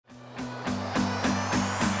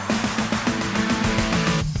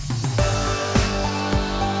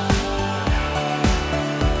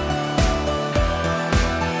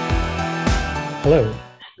Hello.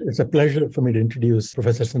 It's a pleasure for me to introduce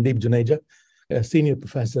Professor Sandeep Juneja, a senior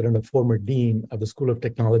professor and a former dean of the School of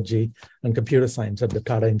Technology and Computer Science at the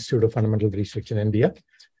Tata Institute of Fundamental Research in India.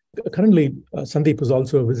 Currently, Sandeep is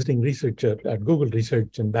also a visiting researcher at Google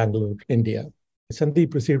Research in Bangalore, India.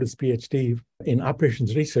 Sandeep received his PhD in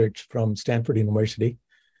operations research from Stanford University.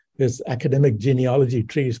 His academic genealogy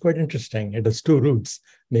tree is quite interesting. It has two roots,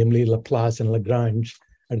 namely Laplace and Lagrange,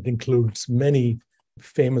 and it includes many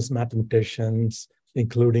famous mathematicians,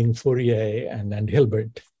 including Fourier and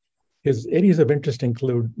Hilbert. His areas of interest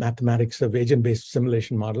include mathematics of agent-based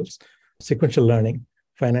simulation models, sequential learning,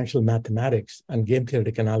 financial mathematics, and game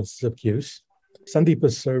theoretic analysis of cues. Sandeep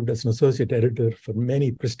has served as an associate editor for many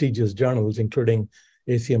prestigious journals, including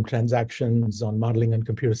ACM Transactions on Modeling and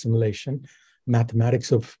Computer Simulation,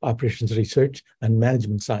 Mathematics of Operations Research, and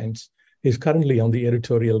Management Science. He's currently on the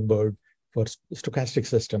editorial board for Stochastic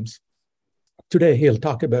Systems. Today, he'll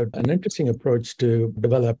talk about an interesting approach to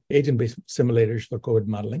develop agent-based simulators for COVID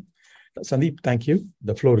modeling. Sandeep, thank you.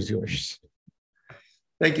 The floor is yours.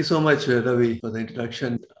 Thank you so much, Ravi, for the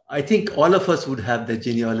introduction. I think all of us would have the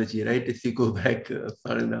genealogy, right, if you go back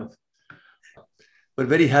far enough. But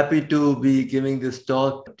very happy to be giving this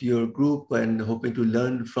talk to your group and hoping to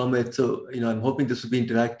learn from it. So, I'm hoping this will be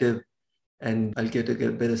interactive and I'll get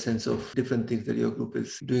a better sense of different things that your group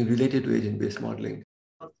is doing related to agent-based modeling.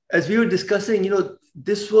 As we were discussing,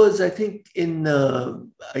 this was, I think, in,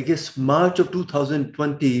 March of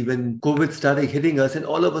 2020 when COVID started hitting us and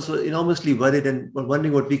all of us were enormously worried and were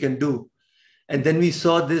wondering what we can do. And then we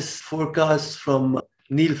saw this forecast from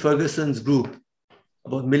Neil Ferguson's group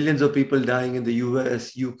about millions of people dying in the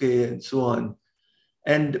US, UK, and so on.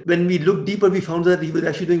 And when we looked deeper, we found that he was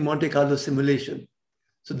actually doing Monte Carlo simulation.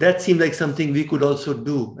 So that seemed like something we could also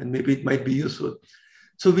do, and maybe it might be useful.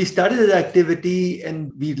 So we started the activity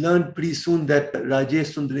and we learned pretty soon that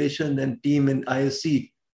Rajesh Sundaresan and team in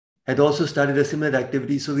ISC had also started a similar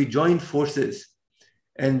activity. So we joined forces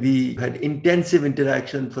and we had intensive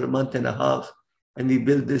interaction for a month and a half. And we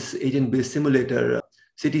built this agent-based simulator,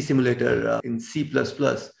 city simulator in C++.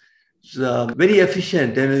 It's very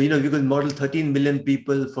efficient. And, we could model 13 million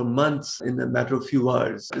people for months in a matter of few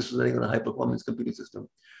hours. This was running on a high-performance computing system.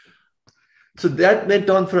 So that went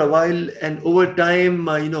on for a while. And over time,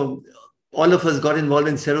 all of us got involved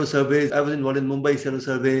in sero surveys. I was involved in Mumbai sero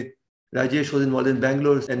survey. Rajesh was involved in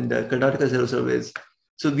Bangalore and Karnataka sero surveys.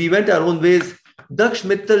 So we went our own ways. Daksh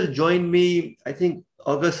Mittal joined me, I think,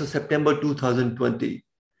 August or September 2020.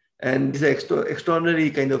 And it's an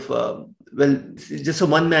extraordinary kind of, it's just a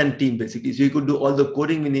one-man team, basically. So you could do all the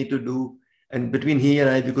coding we need to do. And between he and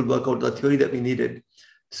I, we could work out the theory that we needed.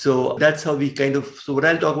 So that's how we so what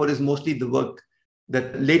I'll talk about is mostly the work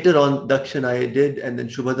that later on Daksh and I did, and then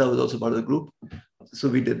Shubhada was also part of the group. So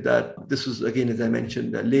we did that. This was, again, as I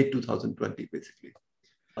mentioned, late 2020, basically.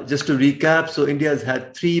 Just to recap, so India has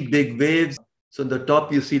had three big waves. So on the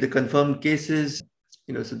top, you see the confirmed cases.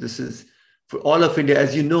 So this is for all of India.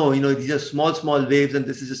 As you know, these are small waves, and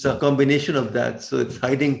this is just a combination of that. So it's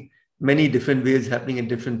hiding many different waves happening at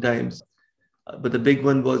different times. But the big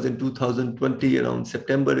one was in 2020, around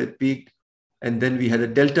September, it peaked. And then we had a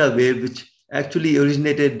Delta wave, which actually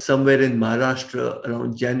originated somewhere in Maharashtra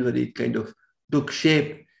around January. It kind of took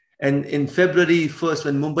shape. And in February 1st,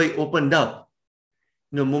 when Mumbai opened up,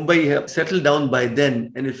 Mumbai had settled down by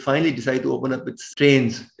then, and it finally decided to open up its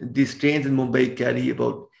trains. These trains in Mumbai carry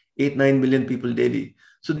about 8-9 million people daily.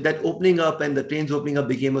 So that opening up and the trains opening up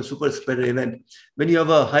became a super spreader event. When you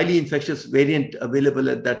have a highly infectious variant available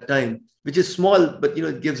at that time, which is small, but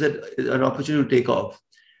it gives it an opportunity to take off.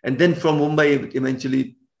 And then from Mumbai, it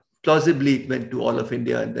eventually, plausibly, it went to all of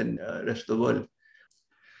India and then rest of the world.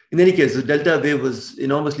 In any case, the Delta wave was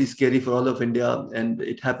enormously scary for all of India, and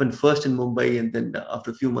it happened first in Mumbai, and then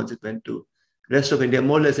after a few months, it went to rest of India,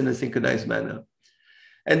 more or less in a synchronized manner.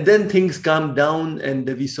 And then things calmed down, and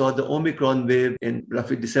we saw the Omicron wave in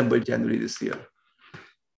roughly December, January this year.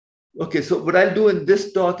 Okay, so what I'll do in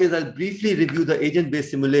this talk is I'll briefly review the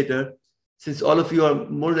agent-based simulator. Since all of you are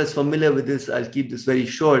more or less familiar with this, I'll keep this very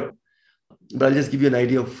short, but I'll just give you an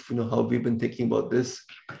idea of how we've been thinking about this.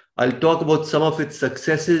 I'll talk about some of its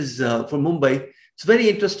successes for Mumbai. It's very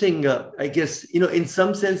interesting, I guess, in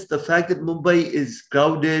some sense, the fact that Mumbai is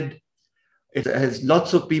crowded, it has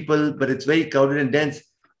lots of people, but it's very crowded and dense,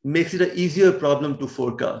 makes it an easier problem to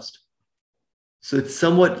forecast. So it's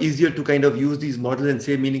somewhat easier to kind of use these models and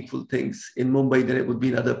say meaningful things in Mumbai than it would be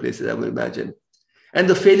in other places, I would imagine. And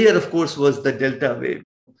the failure, of course, was the Delta wave.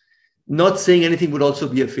 Not saying anything would also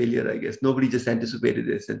be a failure, I guess. Nobody just anticipated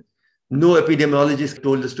this. And no epidemiologist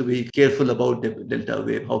told us to be careful about the Delta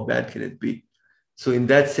wave. How bad can it be? So in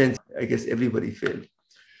that sense, I guess everybody failed.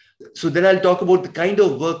 So then I'll talk about the kind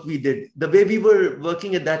of work we did. The way we were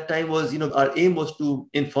working at that time was, our aim was to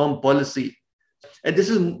inform policy. And this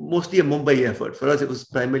is mostly a Mumbai effort. For us, it was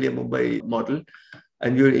primarily a Mumbai model.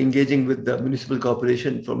 And we were engaging with the municipal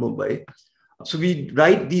corporation from Mumbai. So we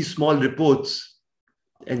write these small reports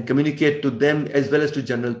and communicate to them as well as to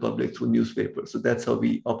general public through newspapers. So that's how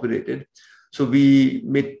we operated. So we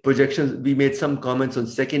made projections. We made some comments on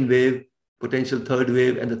second wave, potential third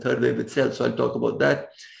wave, and the third wave itself. So I'll talk about that.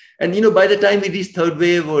 And, by the time we reached third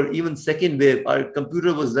wave or even second wave, our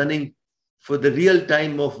computer was running for the real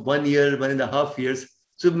time of 1 year, 1.5 years.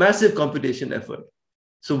 So massive computation effort.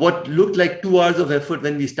 So what looked like 2 hours of effort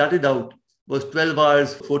when we started out was 12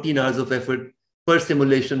 hours, 14 hours of effort per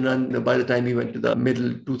simulation run by the time we went to the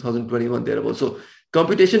middle 2021 thereabouts. So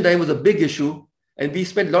computation time was a big issue. And we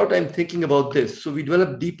spent a lot of time thinking about this. So we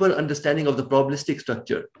developed deeper understanding of the probabilistic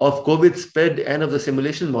structure of COVID spread and of the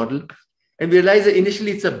simulation model. And we realized that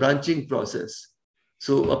initially it's a branching process.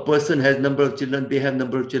 So a person has number of children, they have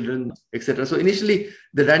number of children, etc. So initially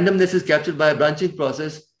the randomness is captured by a branching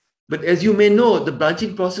process. But as you may know, the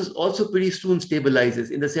branching process also pretty soon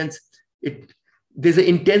stabilizes in the sense there's an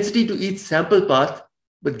intensity to each sample path,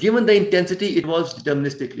 but given the intensity, it evolves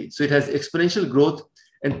deterministically. So it has exponential growth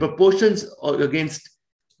and proportions against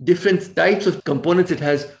different types of components it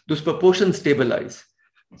has, those proportions stabilize.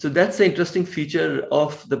 So that's the interesting feature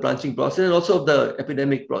of the branching process and also of the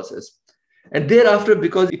epidemic process. And thereafter,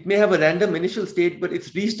 because it may have a random initial state, but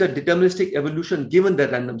it's reached a deterministic evolution given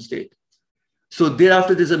that random state. So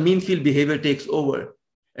thereafter, there's a mean field behavior takes over.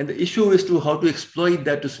 And the issue is how to exploit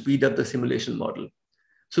that to speed up the simulation model.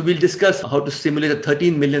 So we'll discuss how to simulate a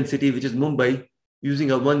 13 million city, which is Mumbai,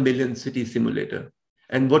 using a 1 million city simulator.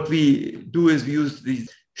 And what we do is we use these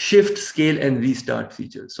shift, scale, and restart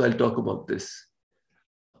features. So I'll talk about this.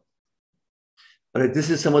 All right, this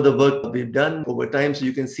is some of the work we've done over time. So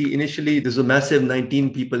you can see initially, there's a massive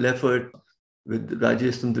 19 people effort with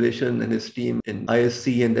Rajesh Sundareshan and his team in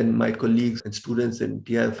ISC, and then my colleagues and students in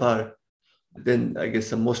TIFR. Then I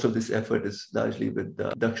guess most of this effort is largely with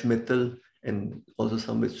Daksh Mittal and also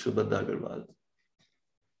some with Shubhadra Agarwal.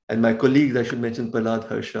 And my colleagues, I should mention Prahlad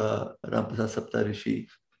Harsha, Ramprasad Saptarishi,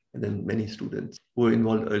 and then many students who were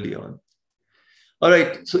involved early on. All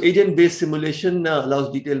right, so agent-based simulation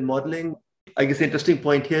allows detailed modeling. I guess the interesting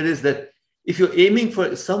point here is that if you're aiming for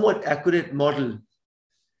a somewhat accurate model,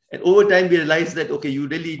 and over time we realize that, okay, you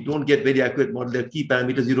really don't get very accurate model. There are key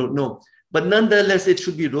parameters you don't know. But nonetheless, it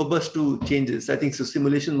should be robust to changes. I think so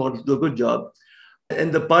simulation models do a good job.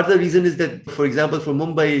 And the part of the reason is that, for example, for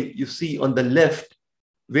Mumbai, you see on the left,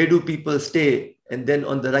 where do people stay? And then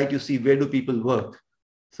on the right, you see where do people work?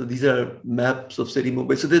 So these are maps of city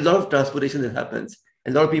Mumbai. So there's a lot of transportation that happens.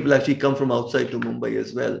 And a lot of people actually come from outside to Mumbai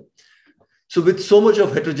as well. So with so much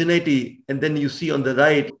of heterogeneity, and then you see on the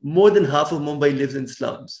right, more than half of Mumbai lives in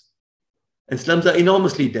slums. And slums are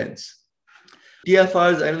enormously dense.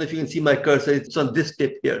 TFRs, I don't know if you can see my cursor, it's on this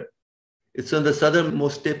tip here. It's on the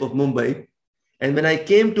southernmost tip of Mumbai. And when I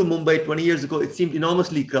came to Mumbai 20 years ago, it seemed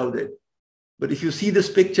enormously crowded. But if you see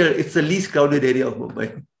this picture, it's the least crowded area of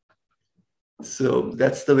Mumbai. So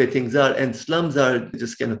that's the way things are. And slums are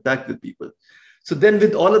just kind of packed with people. So then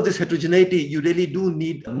with all of this heterogeneity, you really do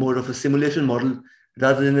need more of a simulation model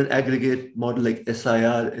rather than an aggregate model like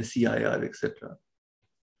SIR, SEIR, etc.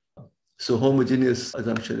 So homogeneous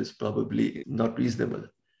assumption is probably not reasonable.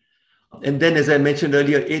 And then, as I mentioned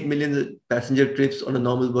earlier, 8 million passenger trips on a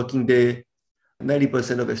normal working day,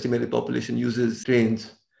 90% of estimated population uses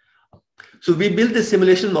trains. So we built this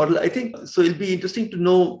simulation model. I think, so it'll be interesting to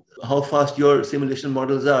know how fast your simulation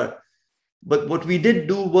models are. But what we did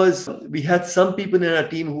do was we had some people in our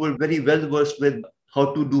team who were very well versed with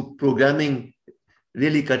how to do programming,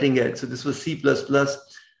 really cutting edge. So this was C++.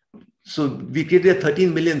 So we created a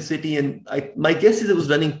 13 million city, and my guess is it was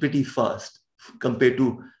running pretty fast compared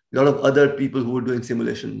to a lot of other people who were doing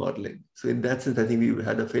simulation modeling. So in that sense, I think we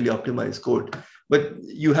had a fairly optimized code. But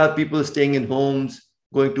you have people staying in homes,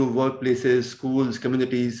 going to workplaces, schools,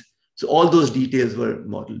 communities. So all those details were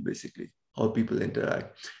modeled basically, how people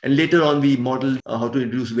interact. And later on, we modeled how to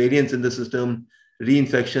introduce variants in the system,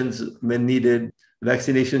 reinfections when needed,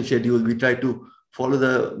 vaccination schedule. We tried to follow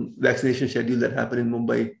the vaccination schedule that happened in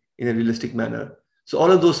Mumbai in a realistic manner. So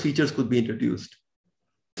all of those features could be introduced.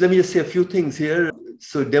 So let me just say a few things here.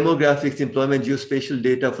 So demographics, employment, geospatial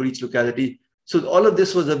data for each locality. So all of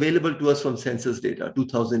this was available to us from census data,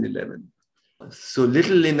 2011. So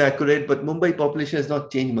little inaccurate, but Mumbai population has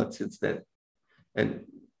not changed much since then. And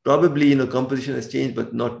probably, composition has changed,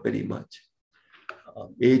 but not very much.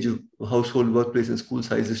 Age of household, workplace, and school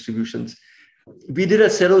size distributions. We did a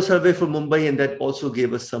sero survey for Mumbai, and that also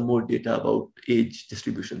gave us some more data about age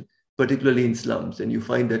distribution, particularly in slums. And you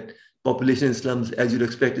find that population in slums, as you'd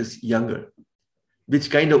expect, is younger,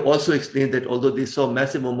 which kind of also explains that although they saw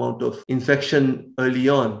massive amount of infection early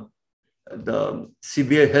on, the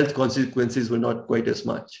severe health consequences were not quite as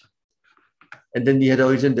much. And then we had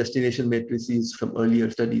origin destination matrices from earlier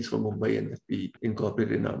studies from Mumbai, and that we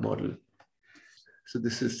incorporated in our model. So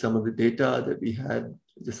this is some of the data that we had,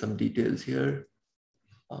 just some details here.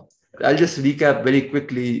 I'll just recap very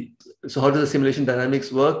quickly. So how does the simulation dynamics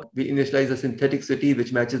work? We initialize a synthetic city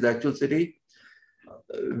which matches the actual city.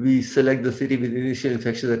 We select the city with initial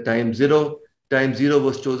infections at time 0. Time 0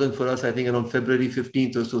 was chosen for us, I think, around February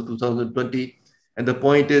 15th or so, 2020. And the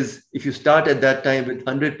point is, if you start at that time with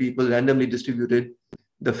 100 people randomly distributed,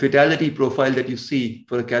 the fatality profile that you see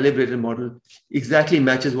for a calibrated model exactly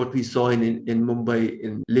matches what we saw in Mumbai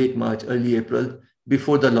in late March, early April,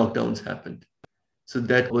 before the lockdowns happened. So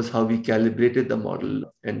that was how we calibrated the model,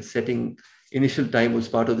 and setting initial time was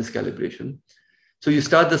part of this calibration. So you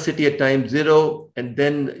start the city at time 0, and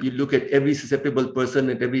then you look at every susceptible person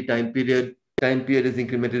at every time period. Time period is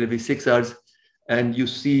incremented every 6 hours, and you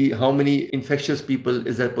see how many infectious people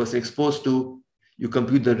is that person exposed to. You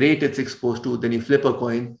compute the rate it's exposed to, then you flip a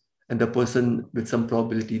coin, and the person with some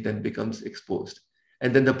probability then becomes exposed.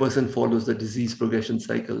 And then the person follows the disease progression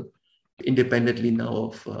cycle independently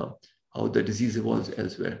now of how the disease evolves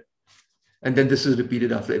elsewhere. And then this is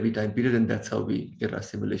repeated after every time period, and that's how we get our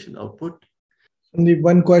simulation output. Sandeep,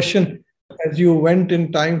 one question. As you went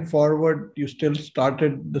in time forward, you still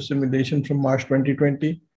started the simulation from March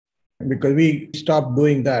 2020? Because we stopped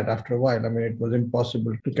doing that after a while. I mean, it was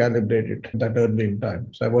impossible to calibrate it that early in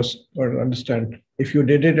time. So I was trying to understand if you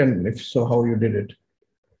did it, and if so, how you did it.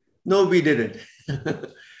 No, we didn't.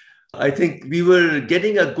 I think we were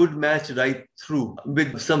getting a good match right through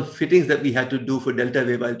with some fittings that we had to do for delta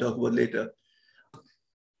wave. I'll talk about later.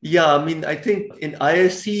 Yeah, I mean, I think in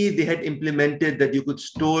ISC, they had implemented that you could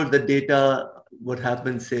store the data, what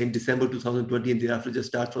happened, say, in December 2020, and thereafter just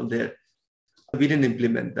start from there. We didn't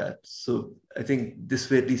implement that. So I think this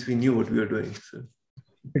way, at least we knew what we were doing. So.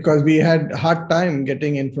 Because we had a hard time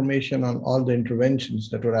getting information on all the interventions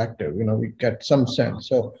that were active. We get some sense.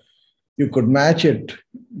 So you could match it,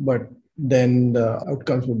 but then the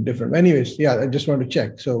outcomes were different. Anyways, yeah, I just want to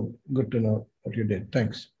check. So good to know what you did.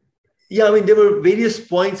 Thanks. Yeah, I mean, there were various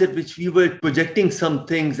points at which we were projecting some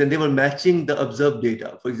things, and they were matching the observed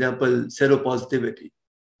data. For example, seropositivity.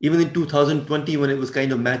 Even in 2020, when it was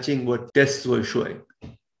kind of matching what tests were showing.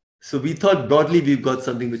 So we thought broadly we've got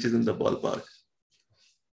something which is in the ballpark.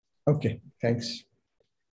 Okay, thanks.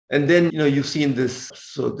 And then, you've seen this.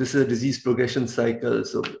 So this is a disease progression cycle.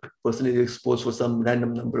 So person is exposed for some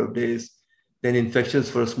random number of days, then infections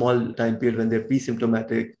for a small time period when they're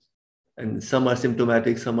pre-symptomatic. And some are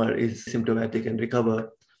symptomatic, some are asymptomatic and recover.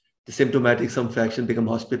 The symptomatic, some fraction become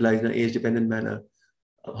hospitalized in an age-dependent manner.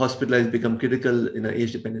 Hospitalized become critical in an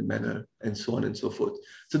age-dependent manner, and so on and so forth.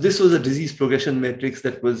 So this was a disease progression matrix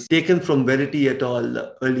that was taken from Verity et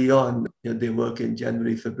al. Early on. They work in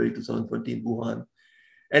January, February 2020 in Wuhan.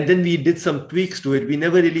 And then we did some tweaks to it. We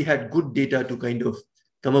never really had good data to kind of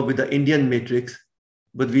come up with the Indian matrix,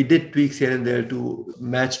 but we did tweaks here and there to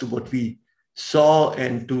match to what we saw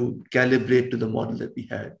and to calibrate to the model that we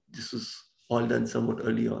had. This was all done somewhat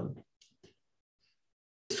early on.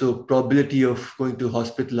 So probability of going to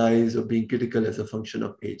hospitalize or being critical as a function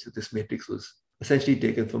of age. So this matrix was essentially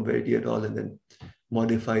taken from Verity et al. And then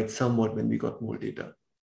modified somewhat when we got more data.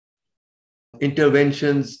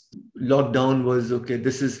 Interventions, lockdown was okay.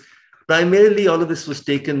 This is primarily all of this was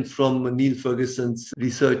taken from Neil Ferguson's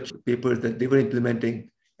research papers that they were implementing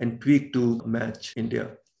and tweaked to match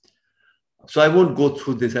India. So I won't go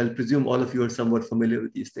through this. I'll presume all of you are somewhat familiar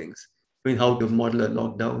with these things. I mean, how to model a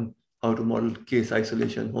lockdown, how to model case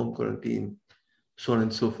isolation, home quarantine, so on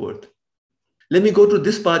and so forth. Let me go to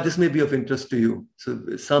this part. This may be of interest to you.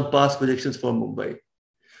 So some past projections for Mumbai.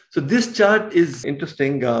 So this chart is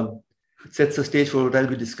interesting. It sets the stage for what I'll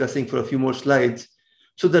be discussing for a few more slides.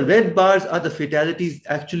 So the red bars are the fatalities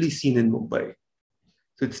actually seen in Mumbai.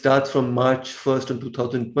 So it starts from March 1st of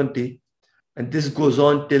 2020. And this goes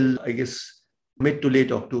on till, I guess, mid to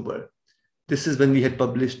late October. This is when we had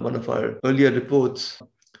published one of our earlier reports.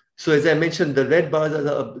 So as I mentioned, the red bars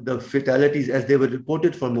are the fatalities as they were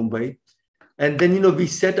reported for Mumbai. And then, we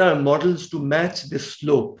set our models to match this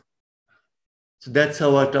slope. So that's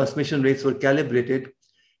how our transmission rates were calibrated.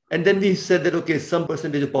 And then we said that, okay, some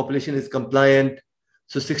percentage of population is compliant.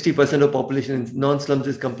 So 60% of population in non-slums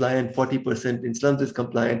is compliant, 40% in slums is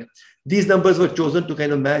compliant. These numbers were chosen to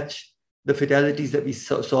kind of match the fatalities that we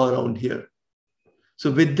saw around here. So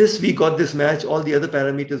with this, we got this match. All the other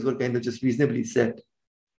parameters were kind of just reasonably set.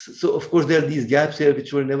 So of course, there are these gaps here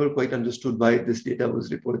which were never quite understood why this data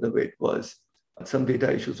was reported the way it was. Some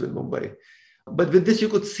data issues with Mumbai. But with this, you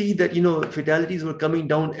could see that, fatalities were coming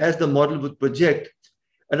down as the model would project.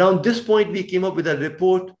 Around this point, we came up with a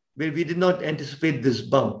report where we did not anticipate this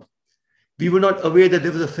bump. We were not aware that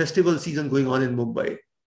there was a festival season going on in Mumbai.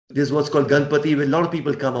 There's what's called Ganpati, where a lot of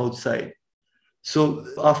people come outside. So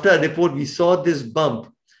after a report, we saw this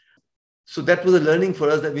bump. So that was a learning for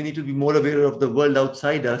us that we need to be more aware of the world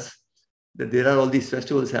outside us, that there are all these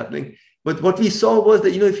festivals happening. But what we saw was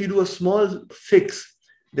that, if you do a small fix,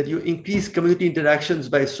 that you increase community interactions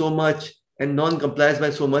by so much and non-compliance by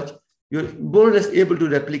so much, you're more or less able to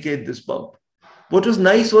replicate this bump. What was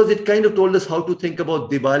nice was it kind of told us how to think about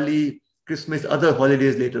Diwali, Christmas, other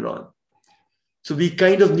holidays later on. So we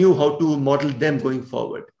kind of knew how to model them going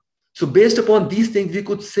forward. So based upon these things, we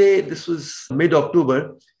could say, this was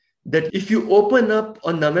mid-October, that if you open up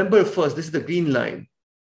on November 1st, this is the green line.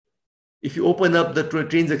 If you open up the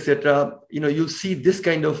trains, etc., you'll see this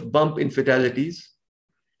kind of bump in fatalities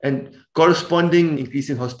and corresponding increase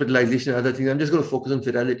in hospitalization and other things. I'm just going to focus on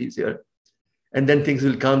fatalities here. And then things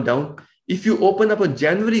will calm down. If you open up on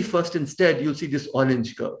January 1st instead, you'll see this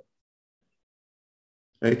orange curve.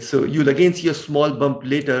 Right? So you'll again see a small bump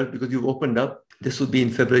later because you've opened up. This will be in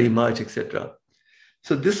February, March, etc.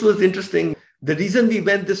 So this was interesting. The reason we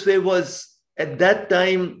went this way was at that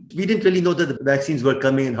time, we didn't really know that the vaccines were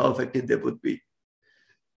coming and how effective they would be.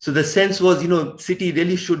 So the sense was, city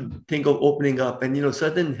really should think of opening up and,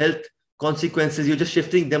 certain health consequences, you're just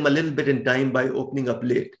shifting them a little bit in time by opening up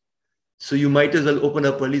late. So you might as well open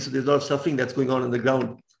up early. So there's a lot of suffering that's going on the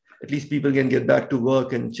ground. At least people can get back to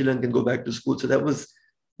work and children can go back to school. So that was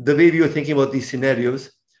the way we were thinking about these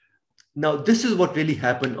scenarios. Now, this is what really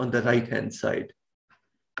happened on the right-hand side.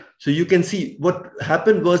 So you can see what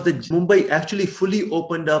happened was that Mumbai actually fully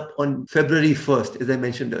opened up on February 1st, as I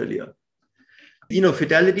mentioned earlier.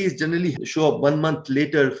 Fatalities generally show up 1 month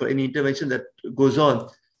later for any intervention that goes on.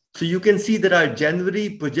 So you can see that our January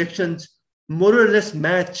projections more or less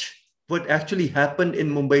match what actually happened in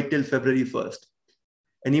Mumbai till February 1st,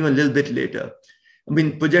 and even a little bit later. I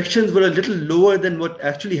mean, projections were a little lower than what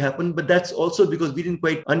actually happened, but that's also because we didn't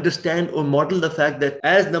quite understand or model the fact that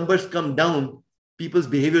as numbers come down, people's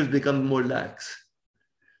behaviors become more lax.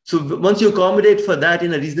 So once you accommodate for that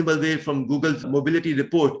in a reasonable way from Google's mobility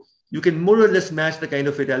report, you can more or less match the kind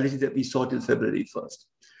of fatalities that we saw till February 1st.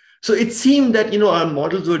 So it seemed that, our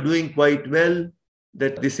models were doing quite well,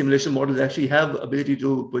 that the simulation models actually have ability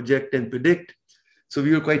to project and predict. So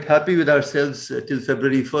we were quite happy with ourselves till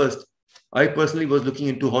February 1st. I personally was looking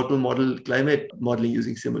into how to model climate modeling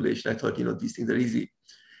using simulation. I thought, these things are easy.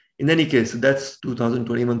 In any case, that's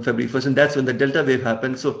 2021, February 1st, and that's when the Delta wave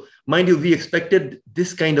happened. So mind you, we expected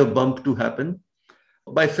this kind of bump to happen.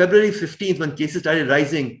 By February 15th, when cases started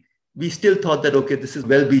rising, we still thought that, okay, this is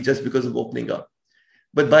well be just because of opening up.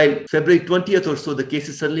 But by February 20th or so, the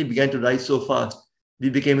cases suddenly began to rise so fast, we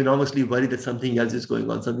became enormously worried that something else is going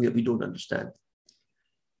on, something that we don't understand.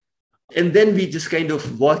 And then we just kind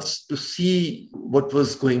of watched to see what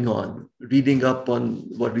was going on, reading up on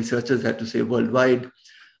what researchers had to say worldwide.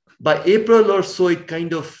 By April or so, it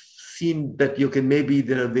kind of seemed that, maybe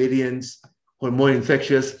there are variants or more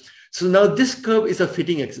infectious. So now this curve is a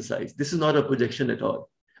fitting exercise. This is not a projection at all.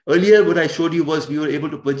 Earlier, what I showed you was we were able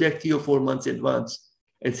to project 3 or 4 months in advance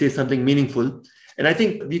and say something meaningful. And I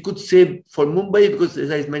think we could say for Mumbai, because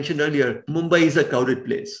as I mentioned earlier, Mumbai is a crowded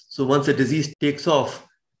place. So once a disease takes off,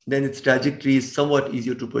 then its trajectory is somewhat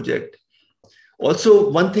easier to project. Also,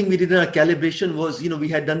 one thing we did in our calibration was, we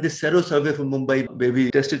had done this sero survey for Mumbai where we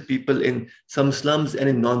tested people in some slums and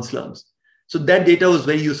in non-slums. So that data was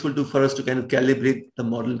very useful for us to kind of calibrate the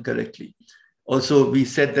model correctly. Also, we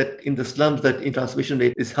said that in the slums, that transmission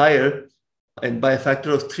rate is higher and by a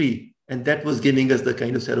factor of 3. And that was giving us the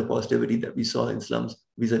kind of seropositivity that we saw in slums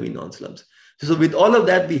vis-a-vis non-slums. So with all of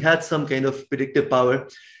that, we had some kind of predictive power.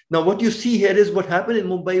 Now, what you see here is what happened in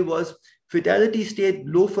Mumbai was fatality stayed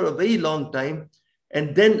low for a very long time.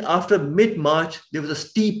 And then after mid-March, there was a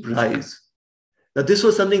steep rise. Now, this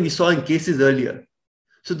was something we saw in cases earlier.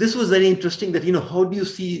 So this was very interesting that, how do you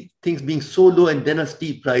see things being so low and then a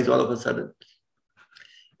steep rise all of a sudden?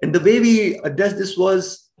 And the way we addressed this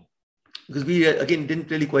was, because we, again,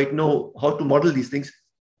 didn't really quite know how to model these things,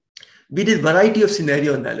 we did a variety of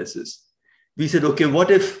scenario analysis. We said, okay,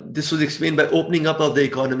 what if this was explained by opening up of the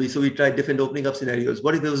economy? So we tried different opening up scenarios.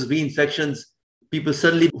 What if there was reinfections? People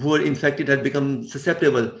suddenly who were infected had become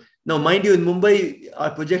susceptible. Now, mind you, in Mumbai,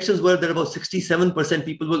 our projections were that about 67%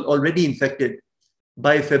 people were already infected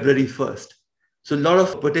by February 1st. So a lot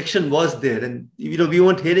of protection was there. And, we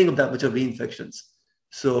weren't hearing of that much of reinfections.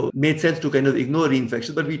 So it made sense to kind of ignore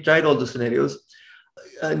reinfections, but we tried all those scenarios.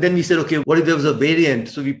 And then we said, okay, what if there was a variant?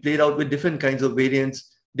 So we played out with different kinds of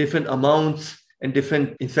variants, different amounts and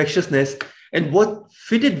different infectiousness. And what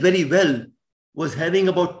fitted very well was having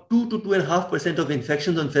about 2 to 2.5% of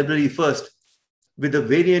infections on February 1st with a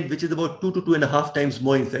variant which is about 2 to 2.5 times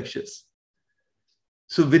more infectious.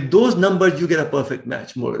 So with those numbers, you get a perfect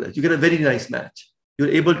match, more or less. You get a very nice match. You're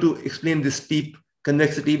able to explain this steep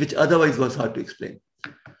convexity, which otherwise was hard to explain.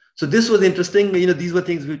 So this was interesting. These were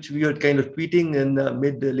things which we were kind of tweeting in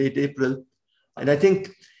late April. And I think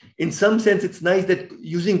in some sense, it's nice that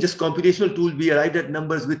using just computational tools, we arrived at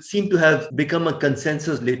numbers which seem to have become a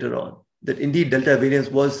consensus later on, that indeed Delta variance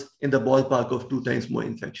was in the ballpark of 2 times more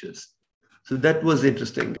infectious. So that was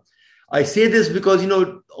interesting. I say this because,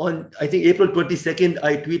 on, I think, April 22nd,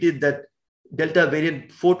 I tweeted that Delta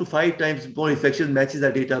variant 4 to 5 times more infectious matches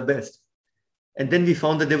our data best. And then we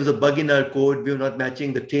found that there was a bug in our code. We were not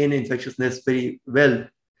matching the train infectiousness very well.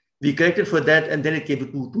 We corrected for that, and then it came to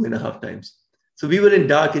 2.5 times. So we were in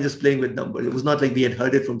dark and just playing with numbers. It was not like we had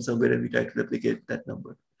heard it from somewhere and we tried to replicate that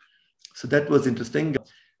number. So that was interesting.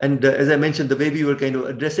 And as I mentioned, the way we were kind of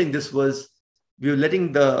addressing this was we were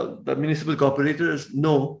letting the municipal corporators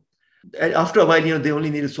know. And after a while, they only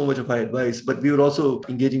needed so much of our advice, but we were also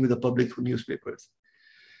engaging with the public through newspapers.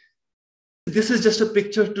 This is just a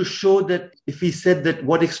picture to show that if we said that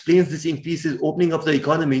what explains this increase is opening up the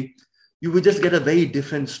economy, you would just get a very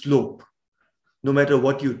different slope, no matter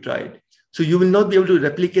what you tried. So you will not be able to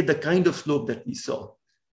replicate the kind of slope that we saw.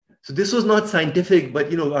 So this was not scientific, but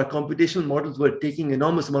our computational models were taking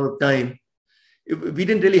enormous amount of time. We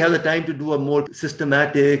didn't really have the time to do a more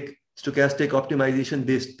systematic, stochastic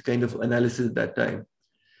optimization-based kind of analysis at that time.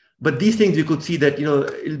 But these things you could see that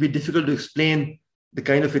it'll be difficult to explain the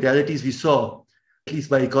kind of fatalities we saw, at least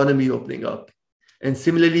by economy opening up. And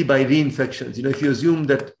similarly by reinfections. If you assume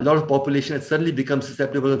that a lot of population had suddenly become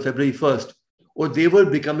susceptible on February 1st, or they were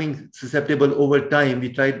becoming susceptible over time,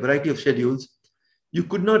 we tried a variety of schedules, you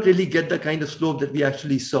could not really get the kind of slope that we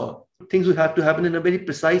actually saw. Things would have to happen in a very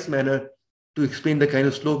precise manner to explain the kind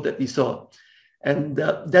of slope that we saw. And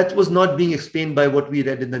that was not being explained by what we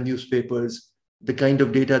read in the newspapers, the kind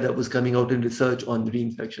of data that was coming out in research on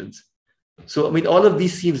reinfections. So, all of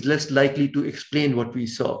these seems less likely to explain what we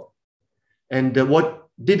saw. And what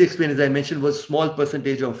did explain, as I mentioned, was small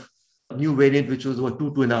percentage of new variant, which was about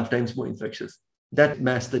 2.5 times more infectious. That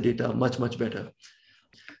matched the data much, much better.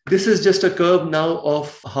 This is just a curve now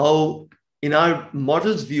of how, in our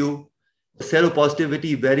model's view,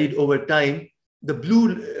 seropositivity varied over time. The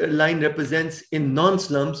blue line represents in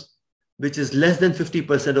non-slums, which is less than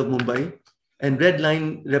 50% of Mumbai, and red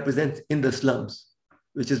line represents in the slums,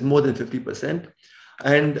 which is more than 50%.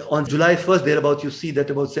 And on July 1st, thereabouts, you see that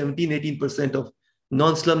about 17-18% of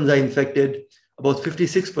non-slums are infected, about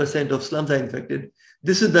 56% of slums are infected.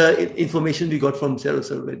 This is the information we got from Sero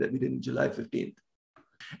survey that we did on July 15th.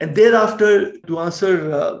 And thereafter, to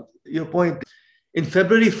answer your point, in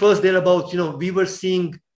February 1st, thereabouts, we were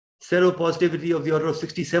seeing seropositivity of the order of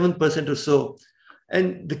 67% or so.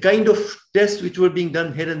 And the kind of tests which were being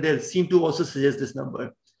done here and there seem to also suggest this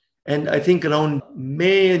number. And I think around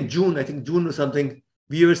May and June, I think June or something,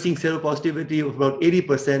 we were seeing seropositivity of about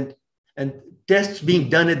 80%. And tests being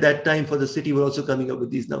done at that time for the city were also coming up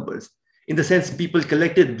with these numbers. In the sense, people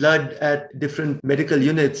collected blood at different medical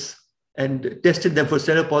units and tested them for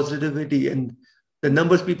seropositivity. And the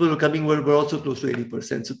numbers people were coming were also close to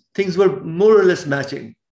 80%. So things were more or less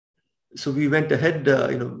matching. So we went ahead,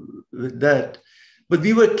 with that. But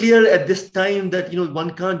we were clear at this time that,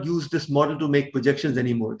 one can't use this model to make projections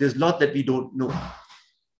anymore. There's a lot that we don't know.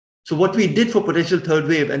 So what we did for potential third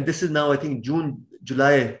wave, and this is now, I think, June,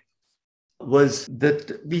 July, was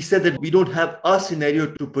that we said that we don't have a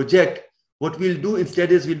scenario to project. What we'll do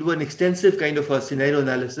instead is we'll do an extensive kind of a scenario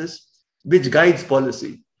analysis, which guides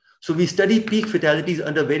policy. So we study peak fatalities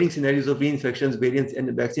under varying scenarios of reinfections, variants, and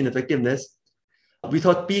vaccine effectiveness. We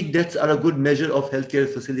thought peak deaths are a good measure of healthcare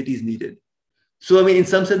facilities needed. So, in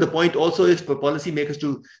some sense, the point also is for policymakers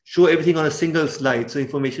to show everything on a single slide, so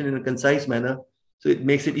information in a concise manner. So it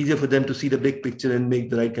makes it easier for them to see the big picture and make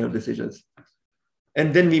the right kind of decisions.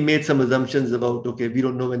 And then we made some assumptions about, okay, we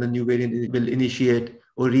don't know when the new variant will initiate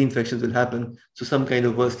or reinfections will happen. So some kind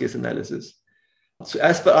of worst case analysis. So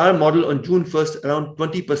as per our model on June 1st, around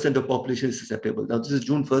 20% of population is susceptible. Now this is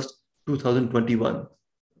June 1st, 2021.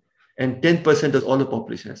 And 10% of all the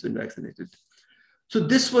population has been vaccinated. So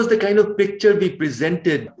this was the kind of picture we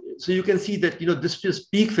presented. So you can see that, this was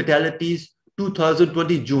peak fatalities,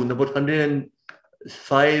 2020 June, about between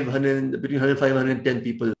 105, 110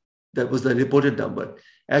 people That was the reported number.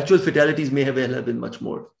 Actual fatalities may have been much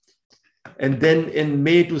more. And then in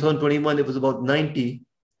May 2021, it was about 90.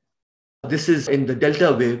 This is in the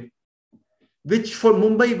Delta wave, which for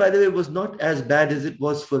Mumbai, by the way, was not as bad as it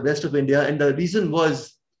was for the rest of India. And the reason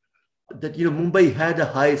was that, Mumbai had a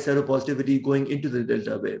high seropositivity going into the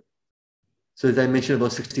Delta wave. So as I mentioned,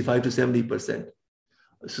 about 65 to 70%.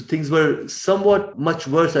 So things were somewhat much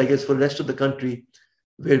worse, I guess, for the rest of the country,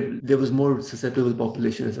 where there was more susceptible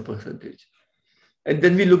population as a percentage. And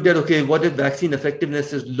then we looked at, okay, what if vaccine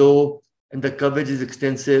effectiveness is low and the coverage is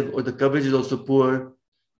extensive, or the coverage is also poor?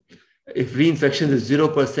 If reinfection is 0%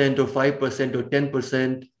 or 5% or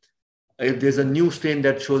 10%, if there's a new strain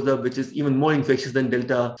that shows up, which is even more infectious than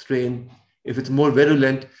Delta strain, if it's more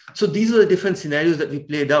virulent. So these are the different scenarios that we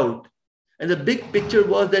played out. And the big picture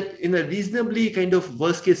was that in a reasonably kind of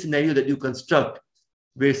worst case scenario that you construct,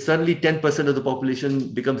 where suddenly 10% of the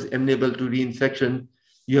population becomes amenable to reinfection,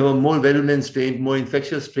 you have a more virulent strain, more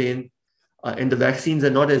infectious strain, and the vaccines are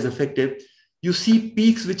not as effective, you see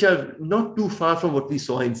peaks which are not too far from what we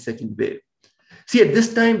saw in second wave. See, at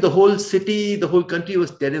this time, the whole city, the whole country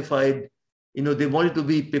was terrified. They wanted to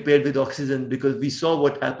be prepared with oxygen, because we saw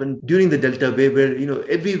what happened during the Delta wave, where,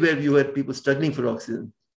 everywhere you had people struggling for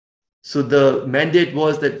oxygen. So the mandate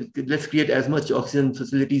was that let's create as much oxygen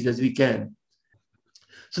facilities as we can.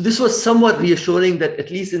 So this was somewhat reassuring that at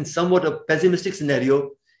least in somewhat a pessimistic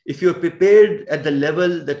scenario, if you're prepared at the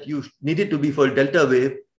level that you needed to be for Delta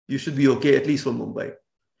wave, you should be okay, at least for Mumbai.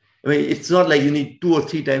 I mean, it's not like you need 2 or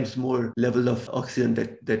 3 times more level of oxygen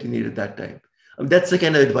that you need at that time. That's the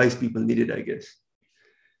kind of advice people needed, I guess.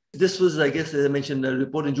 This was, I guess, as I mentioned, a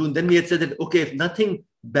report in June. Then we had said that, okay, if nothing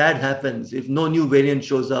bad happens, if no new variant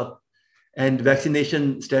shows up and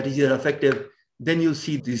vaccination strategies are effective, then you'll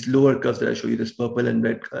see these lower curves that I show you, this purple and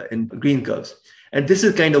red and green curves. And this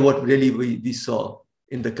is kind of what really we saw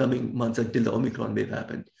in the coming months until the Omicron wave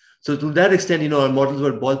happened. So to that extent, our models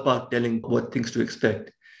were ballpark telling what things to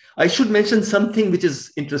expect. I should mention something which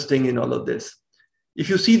is interesting in all of this. If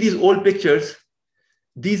you see these old pictures,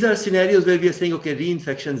 these are scenarios where we are saying, okay,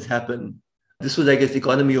 reinfections happen. This was, I guess, the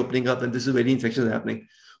economy opening up, and this is where reinfections are happening.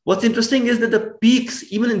 What's interesting is that the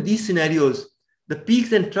peaks, even in these scenarios, the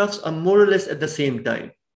peaks and troughs are more or less at the same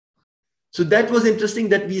time. So that was interesting,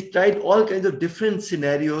 that we tried all kinds of different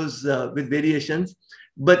scenarios with variations,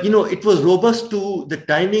 but it was robust to the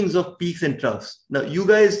timings of peaks and troughs. Now, you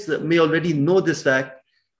guys may already know this fact,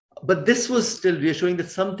 but this was still reassuring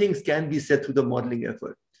that some things can be said through the modeling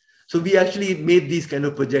effort. So we actually made these kind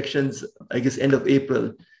of projections, I guess, end of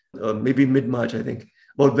April, maybe mid-March, I think,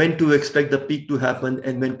 about when to expect the peak to happen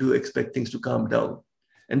and when to expect things to calm down.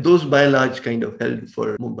 And those, by and large, kind of held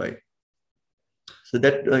for Mumbai. So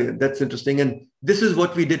that's interesting. And this is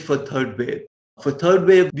what we did for third wave. For third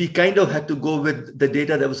wave, we kind of had to go with the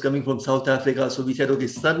data that was coming from South Africa. So we said, okay,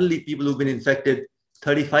 suddenly people who've been infected,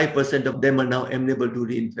 35% of them are now amenable to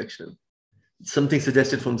reinfection. Something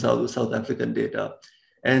suggested from South African data.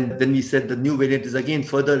 And then we said the new variant is again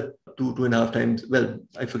further 2.5 times. Well,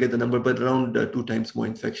 I forget the number, but around 2 times more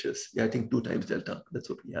infectious. Yeah, I think 2 times Delta. That's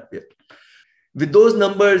what we have here. With those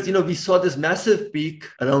numbers, we saw this massive peak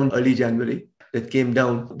around early January that came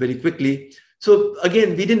down very quickly. So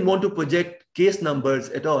again, we didn't want to project case numbers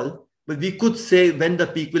at all, but we could say when the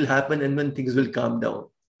peak will happen and when things will calm down.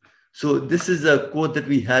 So this is a quote that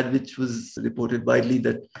we had, which was reported widely,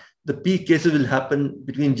 that the peak cases will happen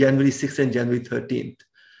between January 6th and January 13th.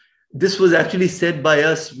 This was actually said by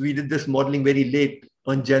us. We did this modeling very late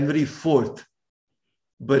on January 4th.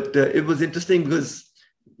 But it was interesting because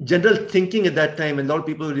general thinking at that time, and a lot of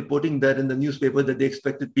people were reporting that in the newspaper, that they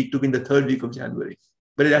expected peak to be in the 3rd week of January.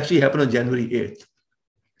 But it actually happened on January 8th.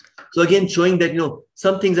 So again, showing that,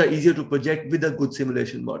 some things are easier to project with a good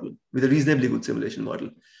simulation model, with a reasonably good simulation model.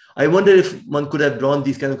 I wonder if one could have drawn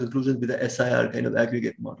these kind of conclusions with a SIR kind of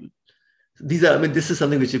aggregate model. This is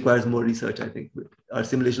something which requires more research, I think. Our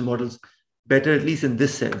simulation models better, at least in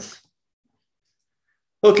this sense.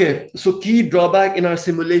 Okay, so key drawback in our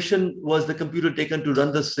simulation was the computer taken to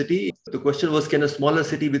run the city. The question was, can a smaller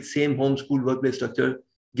city with same homeschool workplace structure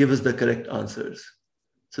give us the correct answers?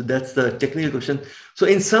 So that's the technical question. So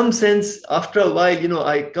in some sense, after a while,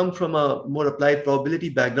 I come from a more applied probability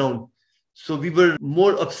background. So we were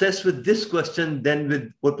more obsessed with this question than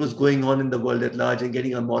with what was going on in the world at large and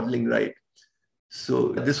getting our modeling right. So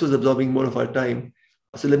this was absorbing more of our time.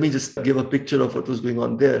 So let me just give a picture of what was going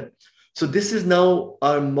on there. So this is now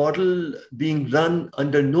our model being run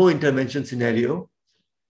under no intervention scenario.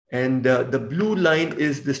 And the blue line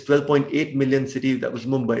is this 12.8 million city that was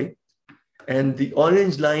Mumbai. And the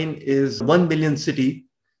orange line is 1 million city,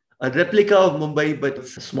 a replica of Mumbai, but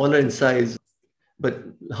smaller in size. but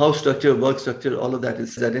how structure, work structure, all of that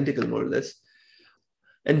is identical more or less.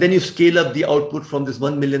 And then you scale up the output from this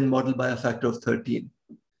 1 million model by a factor of 13.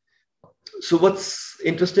 So what's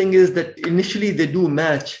interesting is that initially they do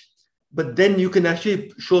match, but then you can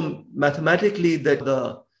actually show mathematically that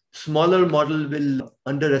the smaller model will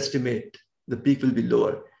underestimate, the peak will be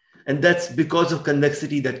lower. And that's because of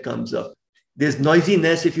convexity that comes up. There's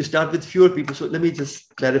noisiness if you start with fewer people. So let me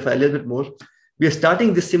just clarify a little bit more. We are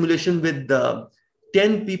starting this simulation with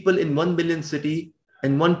 10 people in 1 million city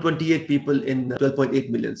and 128 people in 12.8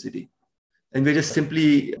 million city. And we're just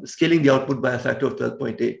simply scaling the output by a factor of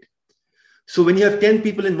 12.8. So when you have 10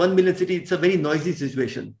 people in 1 million city, it's a very noisy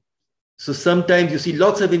situation. So sometimes you see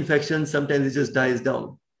lots of infections, sometimes it just dies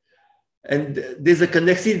down. And there's a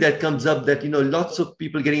convexity that comes up that, lots of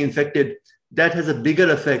people getting infected, that has a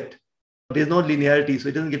bigger effect. There's no linearity, so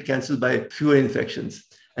it doesn't get canceled by fewer infections.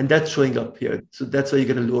 And that's showing up here. So that's why you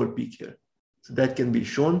get a lower peak here. So that can be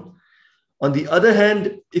shown. On the other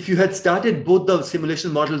hand, if you had started both the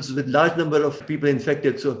simulation models with large number of people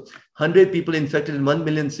infected, so 100 people infected in 1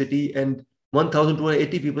 million city and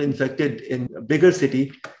 1,280 people infected in a bigger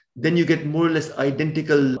city, then you get more or less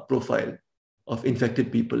identical profile of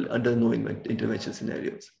infected people under no intervention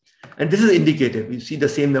scenarios. And this is indicative. You see the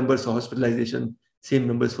same numbers for hospitalization, same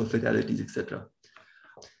numbers for fatalities, etc.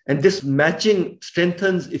 And this matching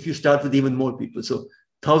strengthens if you start with even more people. So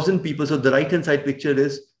 1,000 people. So the right-hand side picture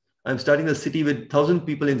is, I'm starting a city with 1,000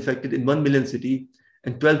 people infected in 1 million city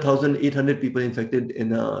and 12,800 people infected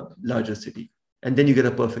in a larger city. And then you get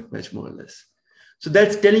a perfect match more or less. So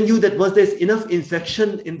that's telling you that once there's enough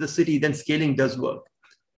infection in the city, then scaling does work.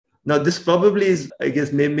 Now, this probably is, I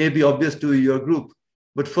guess, may be obvious to your group,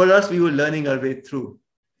 but for us, we were learning our way through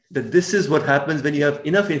that this is what happens when you have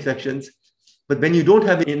enough infections, but when you don't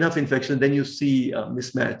have enough infection, then you see a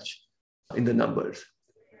mismatch in the numbers.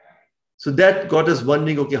 So that got us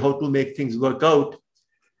wondering, okay, how to make things work out.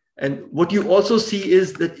 And what you also see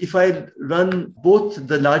is that if I run both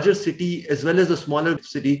the larger city as well as the smaller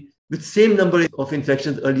city with same number of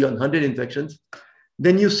infections early on, 100 infections,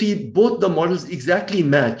 then you see both the models exactly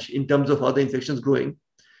match in terms of how the infections growing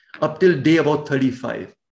up till day about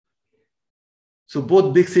 35. So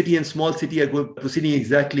both big city and small city are proceeding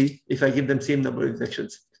exactly if I give them same number of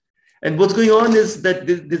infections. And what's going on is that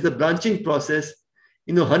there's a branching process.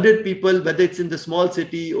 100 people, whether it's in the small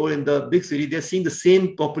city or in the big city, they're seeing the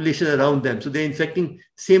same population around them. So they're infecting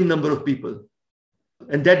same number of people.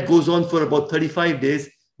 And that goes on for about 35 days.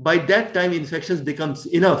 By that time, infections becomes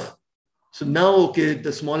enough. So now, okay,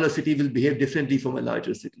 the smaller city will behave differently from a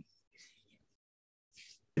larger city.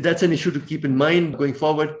 That's an issue to keep in mind going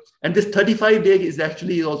forward. And this 35-day is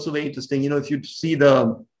actually also very interesting. If you see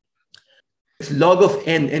the log of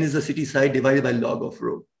n is the city side divided by log of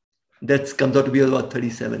rho. That comes out to be about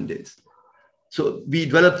 37 days. So we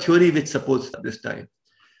developed theory which supports this time.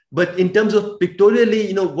 But in terms of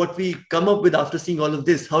pictorially, what we come up with after seeing all of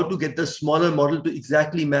this, how to get the smaller model to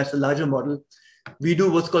exactly match the larger model, we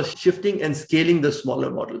do what's called shifting and scaling the smaller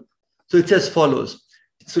model. So it's as follows.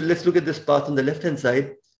 So let's look at this path on the left-hand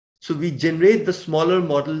side. So we generate the smaller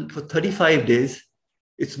model for 35 days.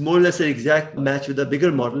 It's more or less an exact match with a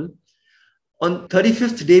bigger model. On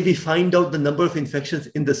 35th day, we find out the number of infections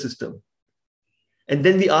in the system. And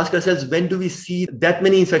then we ask ourselves, when do we see that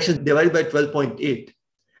many infections divided by 12.8?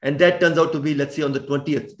 And that turns out to be, let's say, on the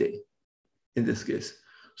 20th day in this case.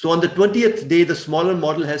 So on the 20th day, the smaller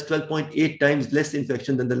model has 12.8 times less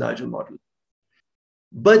infection than the larger model.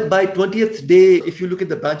 But by 20th day, if you look at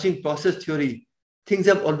the branching process theory, things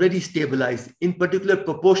have already stabilized. In particular,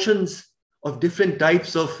 proportions of different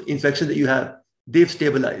types of infection that you have, they've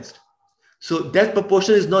stabilized. So that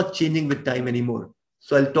proportion is not changing with time anymore.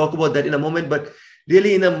 So I'll talk about that in a moment, but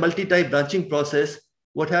really in a multi-type branching process,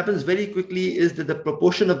 what happens very quickly is that the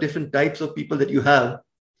proportion of different types of people that you have,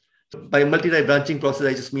 by multi-type branching process,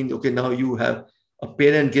 I just mean, okay, now you have a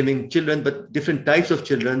parent giving children, but different types of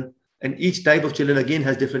children, and each type of children again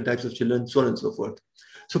has different types of children, so on and so forth.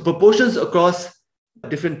 So proportions across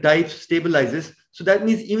different types stabilizes. So that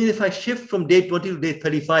means even if I shift from day 20 to day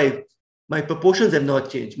 35, my proportions have not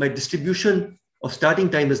changed. My distribution of starting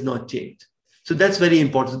time has not changed. So that's very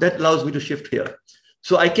important. So that allows me to shift here.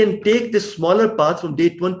 So I can take this smaller path from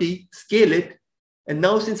day 20, scale it. And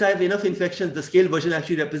now since I have enough infections, the scale version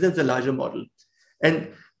actually represents a larger model.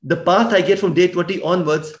 And the path I get from day 20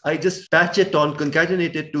 onwards, I just patch it on,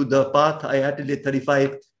 concatenate it to the path I had till day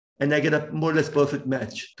 35, and I get a more or less perfect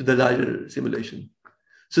match to the larger simulation.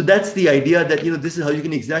 So that's the idea that, this is how you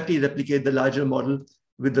can exactly replicate the larger model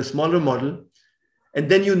with the smaller model. And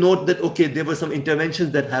then you note that, okay, there were some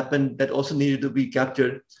interventions that happened that also needed to be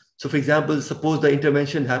captured. So for example, suppose the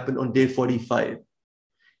intervention happened on day 45.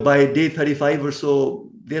 By day 35 or so,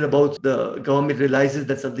 thereabouts, the government realizes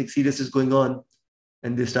that something serious is going on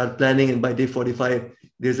and they start planning. And by day 45,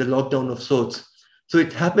 there's a lockdown of sorts. So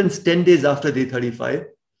it happens 10 days after day 35.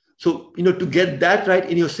 So, to get that right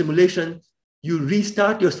in your simulation, you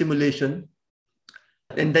restart your simulation.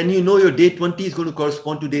 And then your day 20 is going to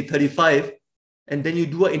correspond to day 35. And then you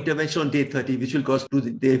do an intervention on day 30, which will correspond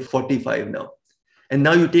to day 45 now. And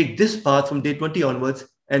now you take this path from day 20 onwards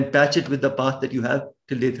and patch it with the path that you have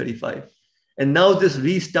till day 35. And now this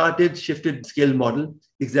restarted, shifted scale model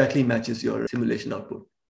exactly matches your simulation output.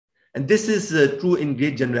 And this is true in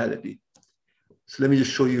great generality. So let me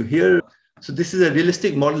just show you here. So this is a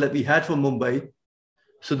realistic model that we had for Mumbai.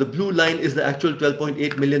 So the blue line is the actual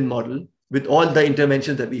 12.8 million model with all the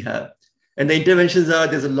interventions that we have. And the interventions are,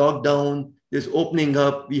 there's a lockdown, there's opening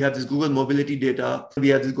up, we have this Google mobility data, we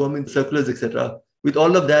have this government circulars, etc. With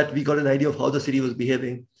all of that, we got an idea of how the city was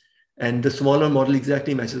behaving. And the smaller model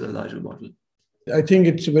exactly matches the larger model. I think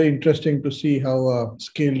it's very interesting to see how a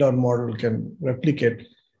scaled down model can replicate.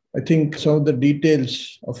 I think some of the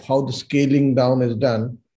details of how the scaling down is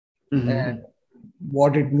done and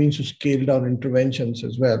what it means to scale down interventions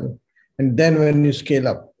as well. And then when you scale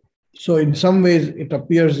up. So in some ways, it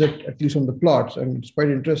appears that, at least on the plots, and it's quite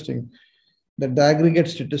interesting, that the aggregate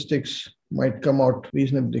statistics might come out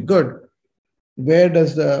reasonably good. Where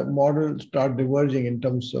does the model start diverging in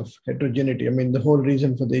terms of heterogeneity? I mean, the whole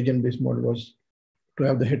reason for the agent-based model was to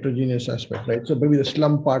have the heterogeneous aspect, right? So maybe the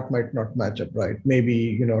slum part might not match up right.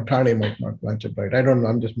 Maybe, Thane might not match up right. I don't know.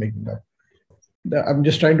 I'm just making that. I'm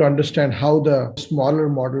just trying to understand how the smaller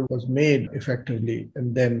model was made effectively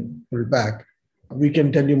and then pulled back. We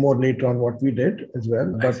can tell you more later on what we did as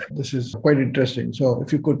well, but this is quite interesting. So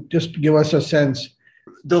if you could just give us a sense.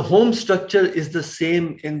 The home structure is the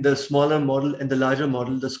same in the smaller model and the larger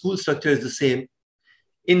model. The school structure is the same.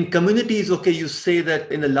 In communities, okay, you say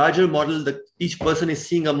that in a larger model, that each person is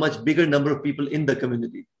seeing a much bigger number of people in the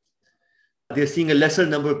community. They're seeing a lesser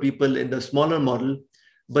number of people in the smaller model,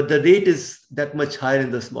 but the rate is that much higher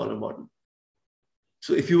in the smaller model.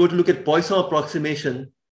 So if you were to look at Poisson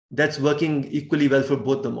approximation, that's working equally well for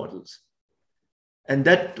both the models. And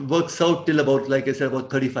that works out till about, like I said,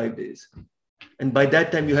 about 35 days. And by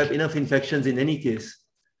that time, you have enough infections in any case,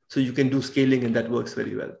 so you can do scaling, and that works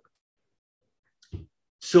very well.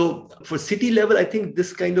 So for city level, I think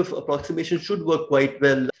this kind of approximation should work quite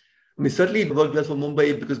well. I mean, certainly it worked well for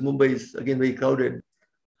Mumbai because Mumbai is, again, very crowded.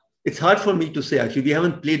 It's hard for me to say, actually. We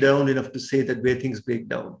haven't played around enough to say that where things break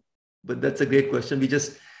down. But that's a great question.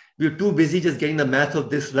 We're too busy just getting the math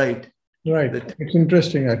of this right. Right. It's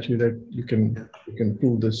interesting, actually, that you can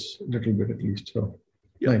prove this a little bit at least. So,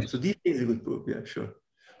 yeah. Nice. So these things you could prove. Yeah, sure.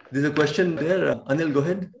 There's a question there. Anil, go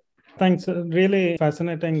ahead. Thanks. Really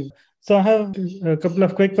fascinating. So I have a couple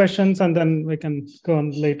of quick questions and then we can go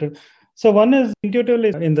on later. So one is intuitively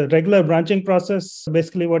in the regular branching process,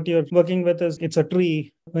 basically what you're working with is it's a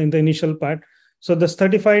tree in the initial part. So this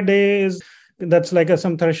 35 days, that's like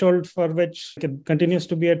some threshold for which it continues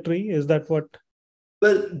to be a tree. Is that what?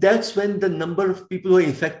 Well, that's when the number of people who are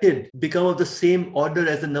infected become of the same order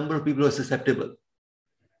as the number of people who are susceptible.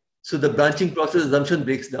 So the branching process assumption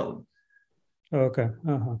breaks down. Okay.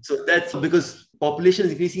 So that's because population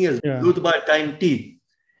is increasing as growth bar time t.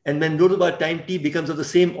 And when growth bar time t becomes of the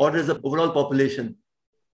same order as the overall population,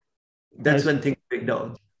 that's when things break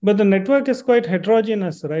down. But the network is quite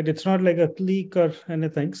heterogeneous, right? It's not like a clique or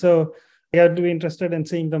anything. So you have to be interested in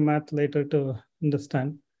seeing the math later to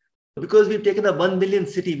understand. Because we've taken a 1 million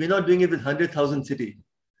city, we're not doing it with 100,000 city.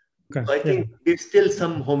 Okay. So I think there's still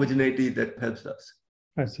some homogeneity that helps us.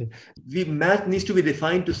 I see. Math needs to be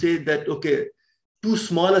defined to say that, okay, too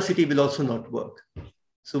small a city will also not work.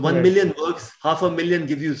 So 1 million works, 500,000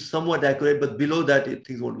 give you somewhat accurate, but below that,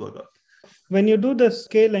 things won't work out. When you do the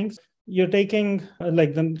scalings, you're taking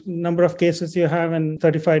like the number of cases you have in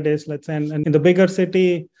 35 days, let's say, and in the bigger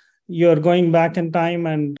city, you're going back in time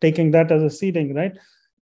and taking that as a seeding, right?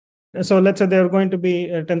 So let's say there are going to be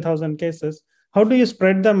 10,000 cases. How do you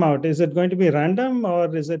spread them out? Is it going to be random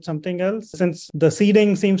or is it something else? Since the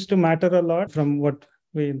seeding seems to matter a lot from what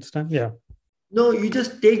we understand. Yeah. No, you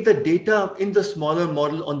just take the data in the smaller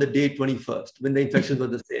model on the day 21st when the infections were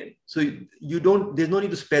the same. So there's no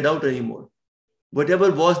need to spread out anymore. Whatever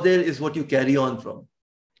was there is what you carry on from.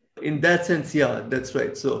 In that sense, yeah, that's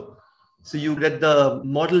right. So you let the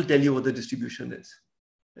model tell you what the distribution is.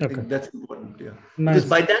 I think that's important, yeah. Nice. Because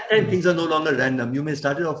by that time, things are no longer random. You may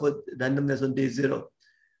start it off with randomness on day 0,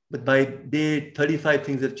 but by day 35,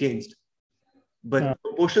 things have changed. But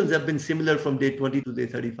proportions have been similar from day 20 to day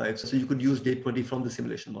 35. So you could use day 20 from the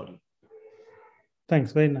simulation model.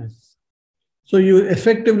 Thanks. Very nice. So you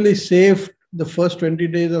effectively saved the first 20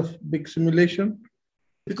 days of big simulation?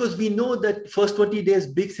 Because we know that first 20 days,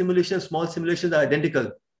 big simulations, small simulations are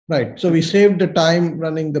identical. Right. So we saved the time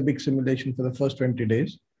running the big simulation for the first 20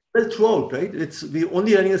 days. Well, throughout, right? We're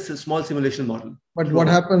only running a small simulation model. But what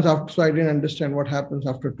happens after? So I didn't understand what happens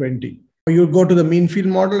after 20. You go to the mean field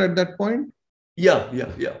model at that point? Yeah.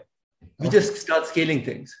 We just start scaling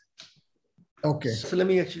things. Okay. So let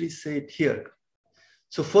me actually say it here.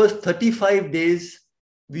 So first 35 days,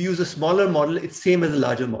 we use a smaller model. It's same as a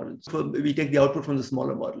larger model. So we take the output from the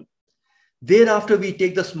smaller model. Thereafter, we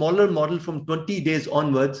take the smaller model from 20 days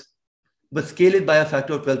onwards, but scale it by a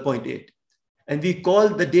factor of 12.8. And we call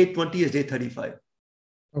the day 20 as day 35.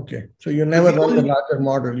 Okay. So you never run the larger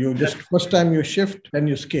model. You just first time you shift, then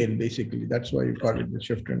you scale, basically. That's why you call it the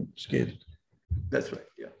shift and scale. That's right.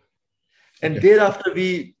 Yeah. And thereafter,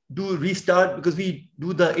 we do restart because we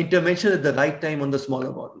do the intervention at the right time on the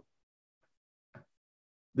smaller model,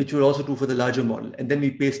 which will also do for the larger model. And then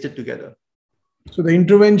we paste it together. So the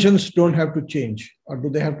interventions don't have to change, or do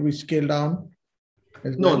they have to be scaled down?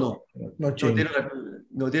 No change. They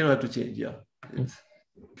don't have to change. Yeah.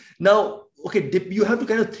 Now, okay, you have to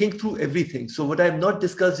kind of think through everything. So what I've not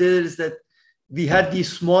discussed here is that we had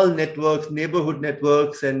these small networks, neighborhood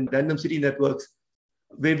networks, and random city networks,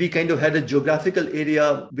 where we kind of had a geographical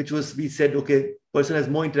area, which was, we said, okay, person has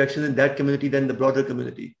more interactions in that community than the broader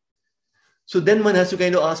community. So then one has to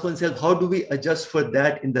kind of ask oneself, how do we adjust for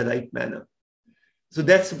that in the right manner? So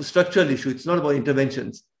that's a structural issue. It's not about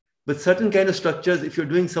interventions, but certain kind of structures, if you're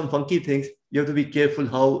doing some funky things, you have to be careful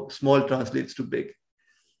how small translates to big.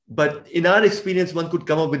 But in our experience, one could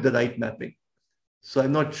come up with the right mapping. So I've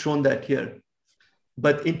not shown that here.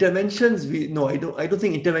 But interventions, I don't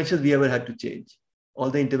think interventions we ever had to change. All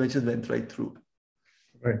the interventions went right through.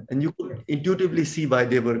 Right. And you could intuitively see why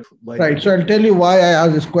they were. Right. So I'll tell you why I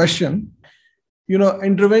asked this question.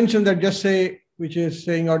 Intervention that just say, which is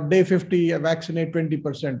saying on day 50, vaccinate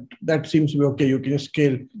 20%. That seems to be okay. You can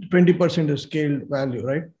scale. 20% is scaled value,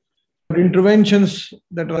 right? But interventions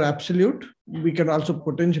that are absolute, we can also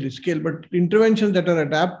potentially scale. But interventions that are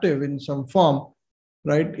adaptive in some form,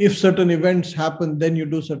 right? If certain events happen, then you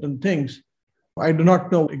do certain things. I do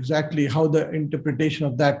not know exactly how the interpretation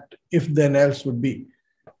of that if then else would be,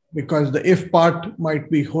 because the if part might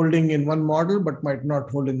be holding in one model, but might not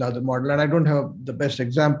hold in the other model. And I don't have the best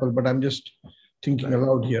example, but I'm just thinking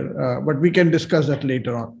aloud here. But we can discuss that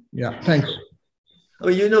later on. Yeah, thanks.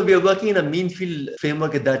 We are working in a mean field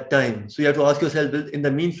framework at that time. So you have to ask yourself, in the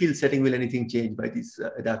mean field setting, will anything change by this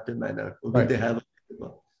adaptive manner? Or will they have?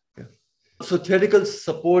 So theoretical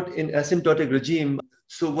support in asymptotic regime.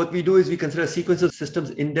 So what we do is we consider a sequence of systems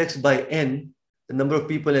indexed by n, the number of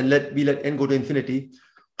people, and we let n go to infinity.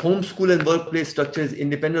 Home, school, and workplace structure is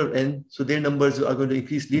independent of n. So their numbers are going to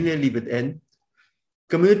increase linearly with n.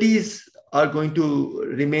 Communities are going to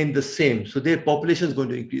remain the same. So their population is going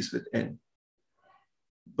to increase with n.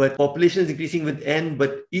 But population is increasing with n,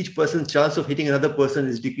 but each person's chance of hitting another person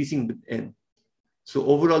is decreasing with n. So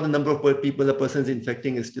overall, the number of people a person is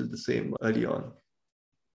infecting is still the same early on.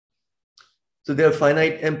 So there are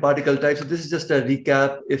finite m particle types. So this is just a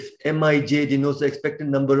recap. If mij denotes the expected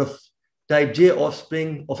number of type j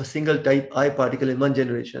offspring of a single type I particle in one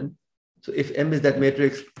generation. So if m is that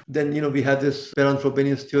matrix, then we have this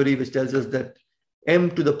Perron-Frobenius theory, which tells us that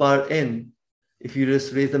m to the power n, if you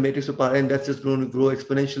just raise the matrix to power n, that's just going to grow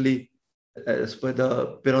exponentially as per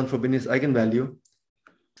the Perron-Frobenius eigenvalue.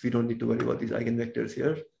 We don't need to worry about these eigenvectors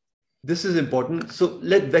here. This is important. So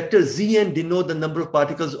let vector zn denote the number of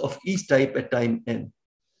particles of each type at time n.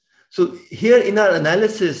 So here in our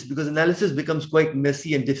analysis, because analysis becomes quite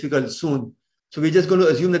messy and difficult soon, so we're just going to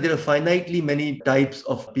assume that there are finitely many types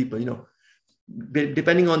of people,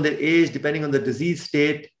 depending on their age, depending on the disease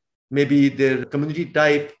state, maybe their community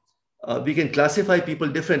type, we can classify people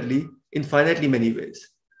differently in finitely many ways.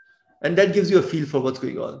 And that gives you a feel for what's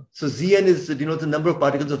going on. So Zn denotes the number of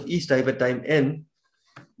particles of each type at time n.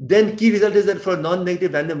 Then key result is that for a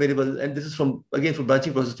non-negative random variable, and this is from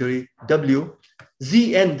branching process theory, W,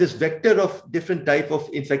 Zn, this vector of different type of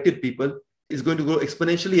infected people, is going to grow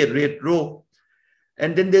exponentially at rate rho.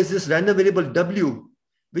 And then there's this random variable W,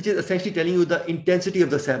 which is essentially telling you the intensity of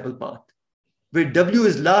the sample path. Where W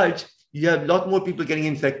is large, you have a lot more people getting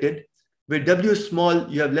infected. Where W is small,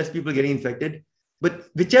 you have less people getting infected. But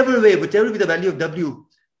whichever be the value of W,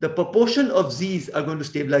 the proportion of Z's are going to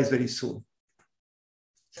stabilize very soon.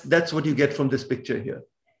 That's what you get from this picture here.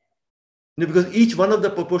 Because each one of the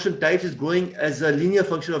proportion types is growing as a linear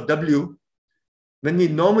function of W. When we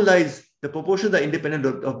normalize, the proportions are independent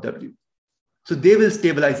of W. So they will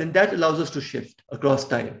stabilize, and that allows us to shift across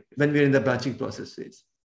time when we're in the branching process phase.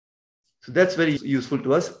 So that's very useful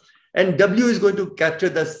to us. And W is going to capture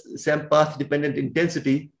the same path-dependent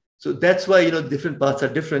intensity. So that's why, different paths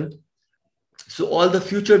are different. So all the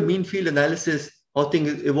future mean field analysis, how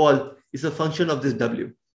things evolve, is a function of this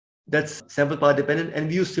W. That's sample path dependent, and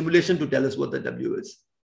we use simulation to tell us what the W is.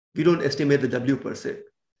 We don't estimate the W per se.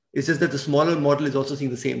 It's just that the smaller model is also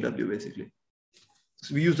seeing the same W, basically.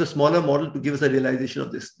 So we use the smaller model to give us a realization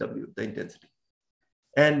of this W, the intensity.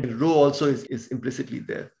 And rho also is implicitly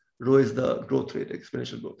there. Rho is the growth rate,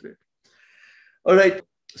 exponential growth rate. All right.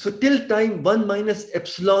 So till time 1 minus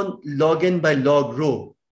epsilon log n by log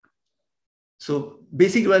rho. So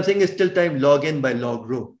basically what I'm saying is till time log n by log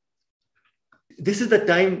rho. This is the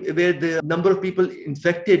time where the number of people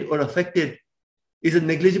infected or affected is a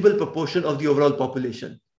negligible proportion of the overall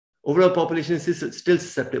population. Overall population is still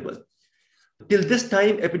susceptible. Till this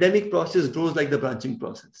time, epidemic process grows like the branching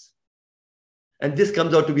process. And this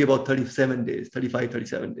comes out to be about 37 days, 35,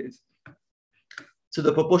 37 days. So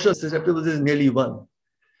the proportion of susceptibles is nearly 1.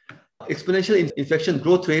 Exponential infection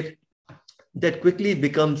growth rate that quickly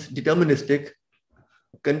becomes deterministic,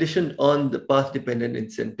 conditioned on the path-dependent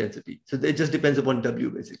intensity. So it just depends upon W,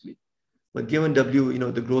 basically. But given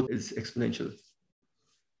W, the growth is exponential.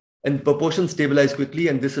 And proportions stabilize quickly,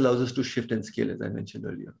 and this allows us to shift and scale, as I mentioned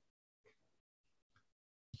earlier.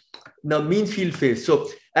 Now, mean field phase. So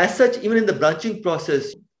as such, even in the branching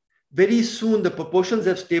process, very soon the proportions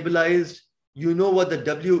have stabilized. You know what the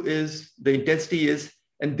W is, the intensity is,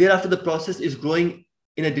 and thereafter the process is growing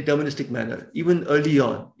in a deterministic manner, even early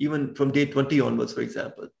on, even from day 20 onwards, for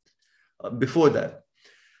example, before that.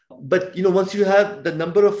 But once you have the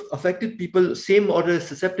number of affected people, same order as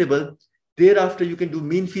susceptible, thereafter you can do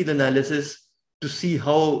mean field analysis to see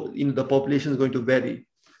how the population is going to vary.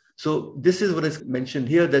 So this is what is mentioned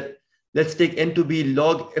here, that let's take n to be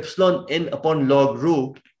log epsilon n upon log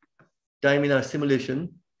rho time in our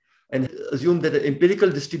simulation, and assume that the empirical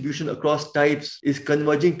distribution across types is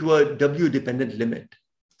converging to a W-dependent limit,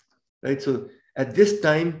 right? So at this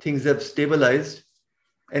time, things have stabilized.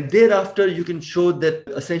 And thereafter, you can show that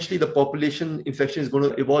essentially the population infection is going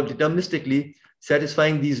to evolve deterministically,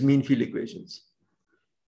 satisfying these mean field equations.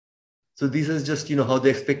 So these is just, how the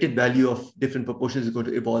expected value of different proportions is going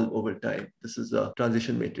to evolve over time. This is a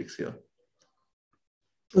transition matrix here.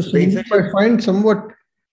 So I find somewhat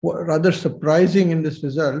rather surprising in this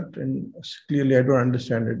result, and clearly I don't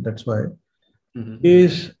understand it, that's why,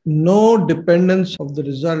 is no dependence of the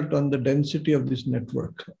result on the density of this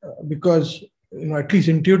network. Because, at least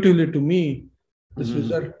intuitively to me, this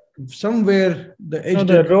result, somewhere the edge... No,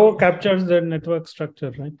 the rho captures the network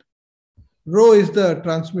structure, right? Rho is the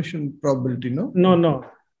transmission probability, no? No.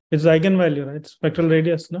 It's the eigenvalue, right? Spectral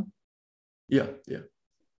radius, no? Yeah.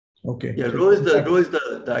 Okay. Yeah, rho is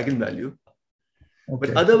the eigenvalue.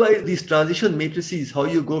 Okay. But otherwise, these transition matrices, how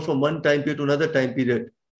you go from one time period to another time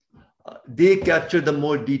period, they capture the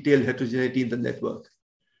more detailed heterogeneity in the network.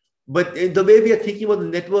 But the way we are thinking about the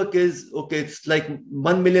network is, okay, it's like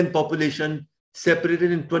 1 million population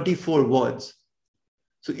separated in 24 wards.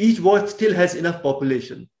 So each ward still has enough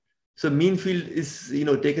population. So mean field is,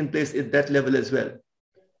 taking place at that level as well.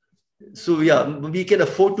 So yeah, we can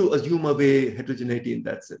afford to assume away heterogeneity in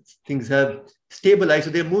that sense. Things have stabilized, so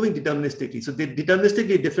they're moving deterministically. So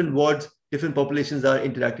deterministically, different wards, different populations are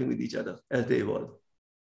interacting with each other as they evolve.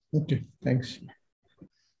 Okay, thanks.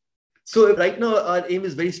 So right now, our aim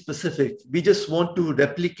is very specific. We just want to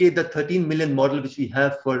replicate the 13 million model which we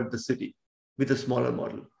have for the city with a smaller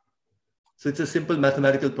model. So it's a simple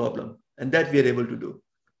mathematical problem, and that we are able to do.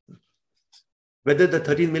 Whether the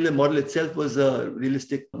 13 million model itself was a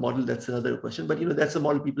realistic model, that's another question. But that's a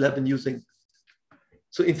model people have been using.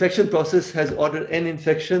 So infection process has order n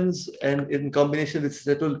infections, and in combination with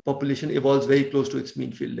settled population evolves very close to its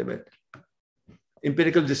mean field limit.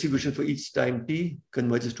 Empirical distribution for each time t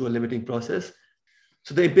converges to a limiting process.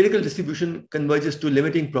 So the empirical distribution converges to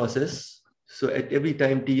limiting process. So at every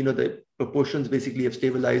time t, the proportions basically have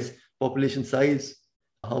stabilized. Population size,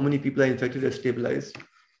 how many people are infected, has stabilized.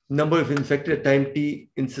 Number of infected at time t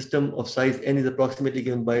in system of size n is approximately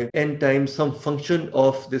given by n times some function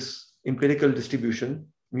of this empirical distribution,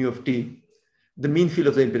 mu of t, the mean field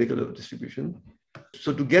of the empirical distribution.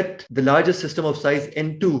 So to get the largest system of size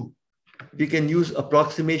n2, we can use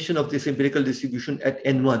approximation of this empirical distribution at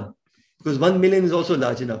n1, because 1 million is also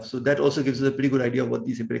large enough. So that also gives us a pretty good idea of what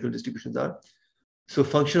these empirical distributions are. So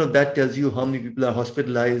function of that tells you how many people are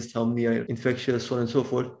hospitalized, how many are infectious, so on and so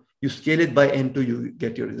forth. You scale it by n2, you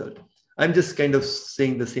get your result. I'm just kind of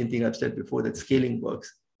saying the same thing I've said before, that scaling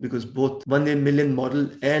works because both 1 million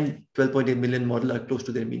model and 12.8 million model are close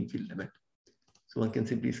to their mean field limit. So one can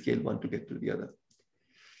simply scale one to get to the other.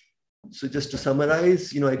 So just to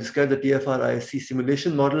summarize, I described the TFR-ISC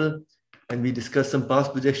simulation model, and we discussed some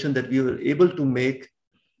past projection that we were able to make.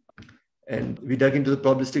 And we dug into the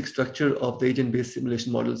probabilistic structure of the agent-based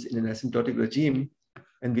simulation models in an asymptotic regime.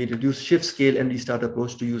 And we introduced shift scale and restart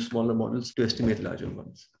approach to use smaller models to estimate larger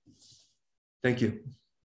ones. Thank you.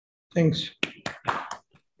 Thanks.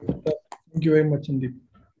 Thank you very much, Sandeep.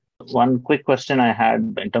 One quick question I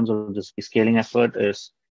had in terms of this scaling effort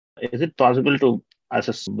is it possible to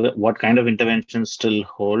assess what kind of interventions still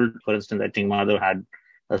hold? For instance, I think Madhav had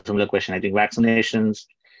a similar question. I think vaccinations,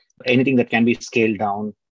 anything that can be scaled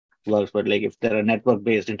down works, but like if there are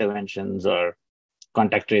network-based interventions or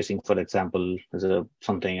contact tracing, for example, is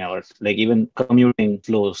something, or like even commuting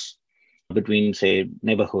flows between, say,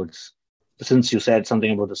 neighborhoods. Since you said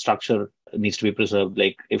something about the structure needs to be preserved,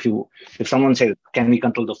 like if someone says, can we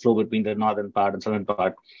control the flow between the northern part and southern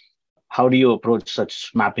part? How do you approach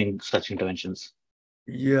mapping such interventions?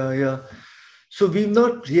 Yeah. So we've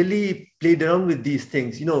not really played around with these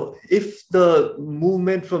things. If the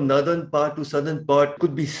movement from northern part to southern part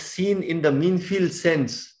could be seen in the mean field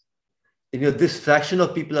sense, this fraction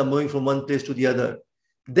of people are moving from one place to the other,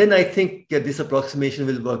 then I think this approximation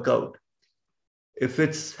will work out. If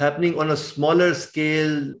it's happening on a smaller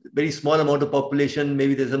scale, very small amount of population,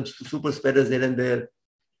 maybe there's some super spreaders there and there,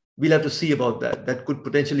 we'll have to see about that. That could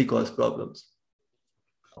potentially cause problems.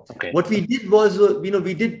 Okay. What we did was,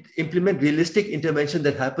 we did implement realistic intervention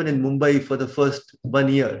that happened in Mumbai for the first 1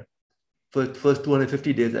 year, for the first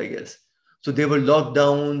 250 days, I guess. So there were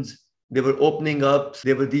lockdowns, there were opening up,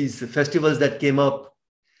 there were these festivals that came up.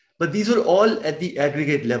 But these were all at the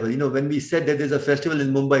aggregate level. When we said that there's a festival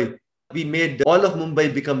in Mumbai, we made all of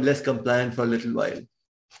Mumbai become less compliant for a little while.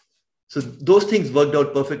 So those things worked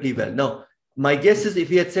out perfectly well. Now, my guess is if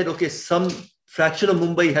we had said, okay, some fraction of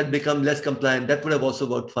Mumbai had become less compliant, that would have also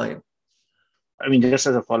worked fine. I mean, just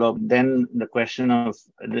as a follow-up, then the question of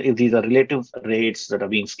if these are relative rates that are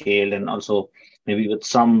being scaled and also maybe with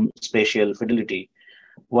some spatial fidelity,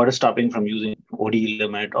 what is stopping from using ODE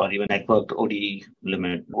limit or even networked ODE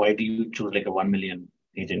limit? Why do you choose like a 1 million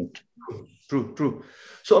agent? True.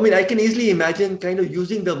 So, I can easily imagine kind of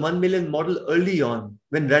using the 1 million model early on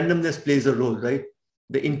when randomness plays a role, right?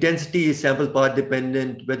 The intensity is sample part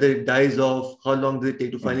dependent, whether it dies off, how long does it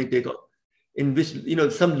take to finally take off, in which,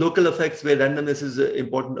 some local effects where randomness is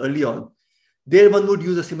important early on. There one would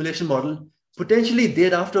use a simulation model. Potentially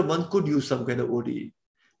thereafter, one could use some kind of ODE.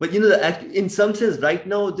 But, in some sense, right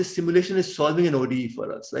now, this simulation is solving an ODE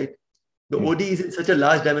for us, right? The ODE is in such a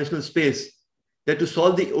large dimensional space that to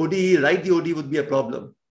solve the ODE, write the ODE would be a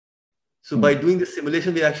problem. So by doing the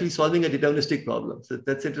simulation, we're actually solving a deterministic problem. So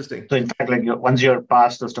that's interesting. So in fact, like once you're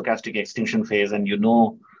past the stochastic extinction phase and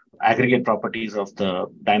aggregate properties of the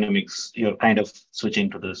dynamics, you're kind of switching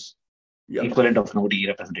to this equivalent of an ODE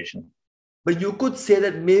representation. But you could say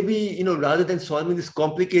that maybe, rather than solving this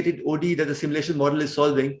complicated ODE that the simulation model is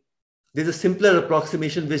solving, there's a simpler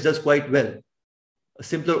approximation which does quite well. A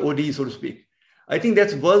simpler ODE, so to speak. I think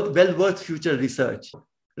that's well worth future research.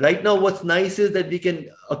 Right now, what's nice is that we can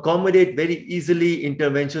accommodate very easily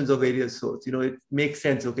interventions of various sorts. It makes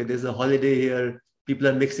sense. Okay, there's a holiday here. People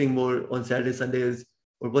are mixing more on Saturdays, Sundays,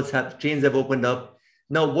 or trains have opened up.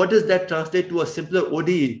 Now, what does that translate to a simpler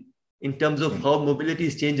ODE in terms of how mobility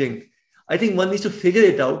is changing? I think one needs to figure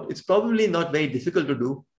it out. It's probably not very difficult to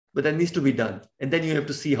do, but that needs to be done. And then you have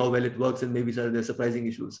to see how well it works and maybe there's surprising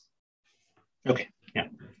issues. Okay. Yeah.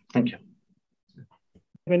 Thank you.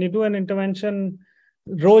 When you do an intervention,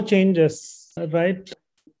 row changes, right?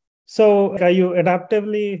 So are you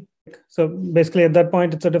adaptively? So basically at that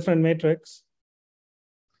point, it's a different matrix.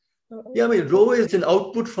 Yeah, row is an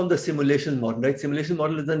output from the simulation model, right? Simulation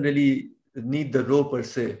model doesn't really need the row per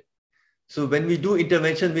se. So when we do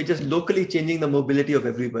intervention, we're just locally changing the mobility of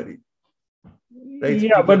everybody. Right?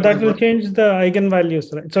 Yeah, but that will change the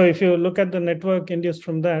eigenvalues, right? So if you look at the network induced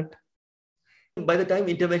from that. By the time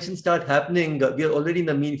interventions start happening, we are already in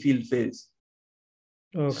the mean field phase.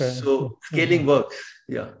 Okay. So scaling works.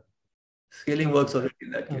 Yeah. Scaling works already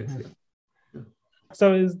in that case. Yeah.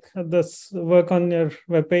 So is this work on your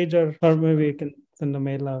webpage or maybe you can send a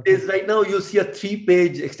mail out? Right now, you'll see a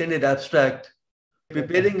 3-page extended abstract.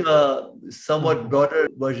 Preparing a somewhat broader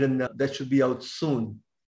version that should be out soon.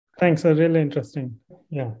 Thanks. Really interesting.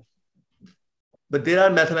 Yeah. But there are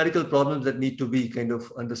mathematical problems that need to be kind of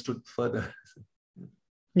understood further.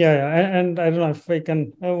 Yeah. And I don't know if I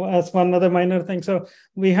can ask one other minor thing. So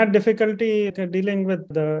we had difficulty dealing with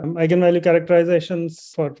the eigenvalue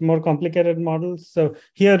characterizations for more complicated models. So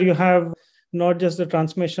here you have not just the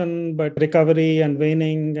transmission, but recovery and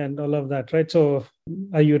waning and all of that, right? So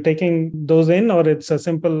are you taking those in, or it's a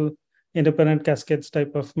simple independent cascades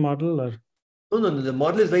type of model? Or No. The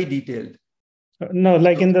model is very detailed. No,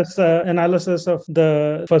 like in this analysis of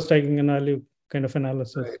the first eigenvalue kind of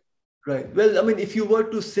analysis. Right. Well, I mean, if you were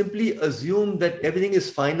to simply assume that everything is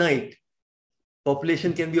finite,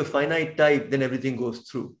 population can be a finite type, then everything goes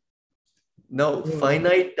through. Now,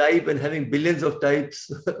 finite type and having billions of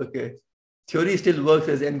types, okay, theory still works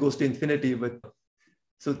as n goes to infinity, but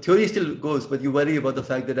so theory still goes, but you worry about the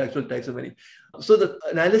fact that actual types are many. So the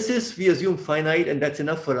analysis, we assume finite, and that's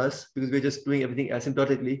enough for us because we're just doing everything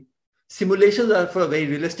asymptotically. Simulations are for a very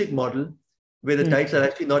realistic model where the types are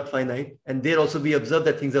actually not finite, and there also we observe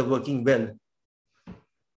that things are working well.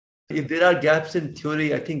 If there are gaps in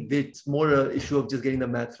theory, I think it's more an issue of just getting the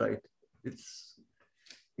math right. It's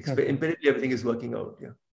empirically everything is working out. Yeah.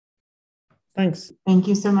 Thanks. Thank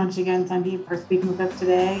you so much again, Sandeep, for speaking with us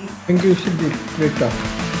today. Thank you, Sandeep. Great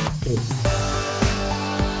talk.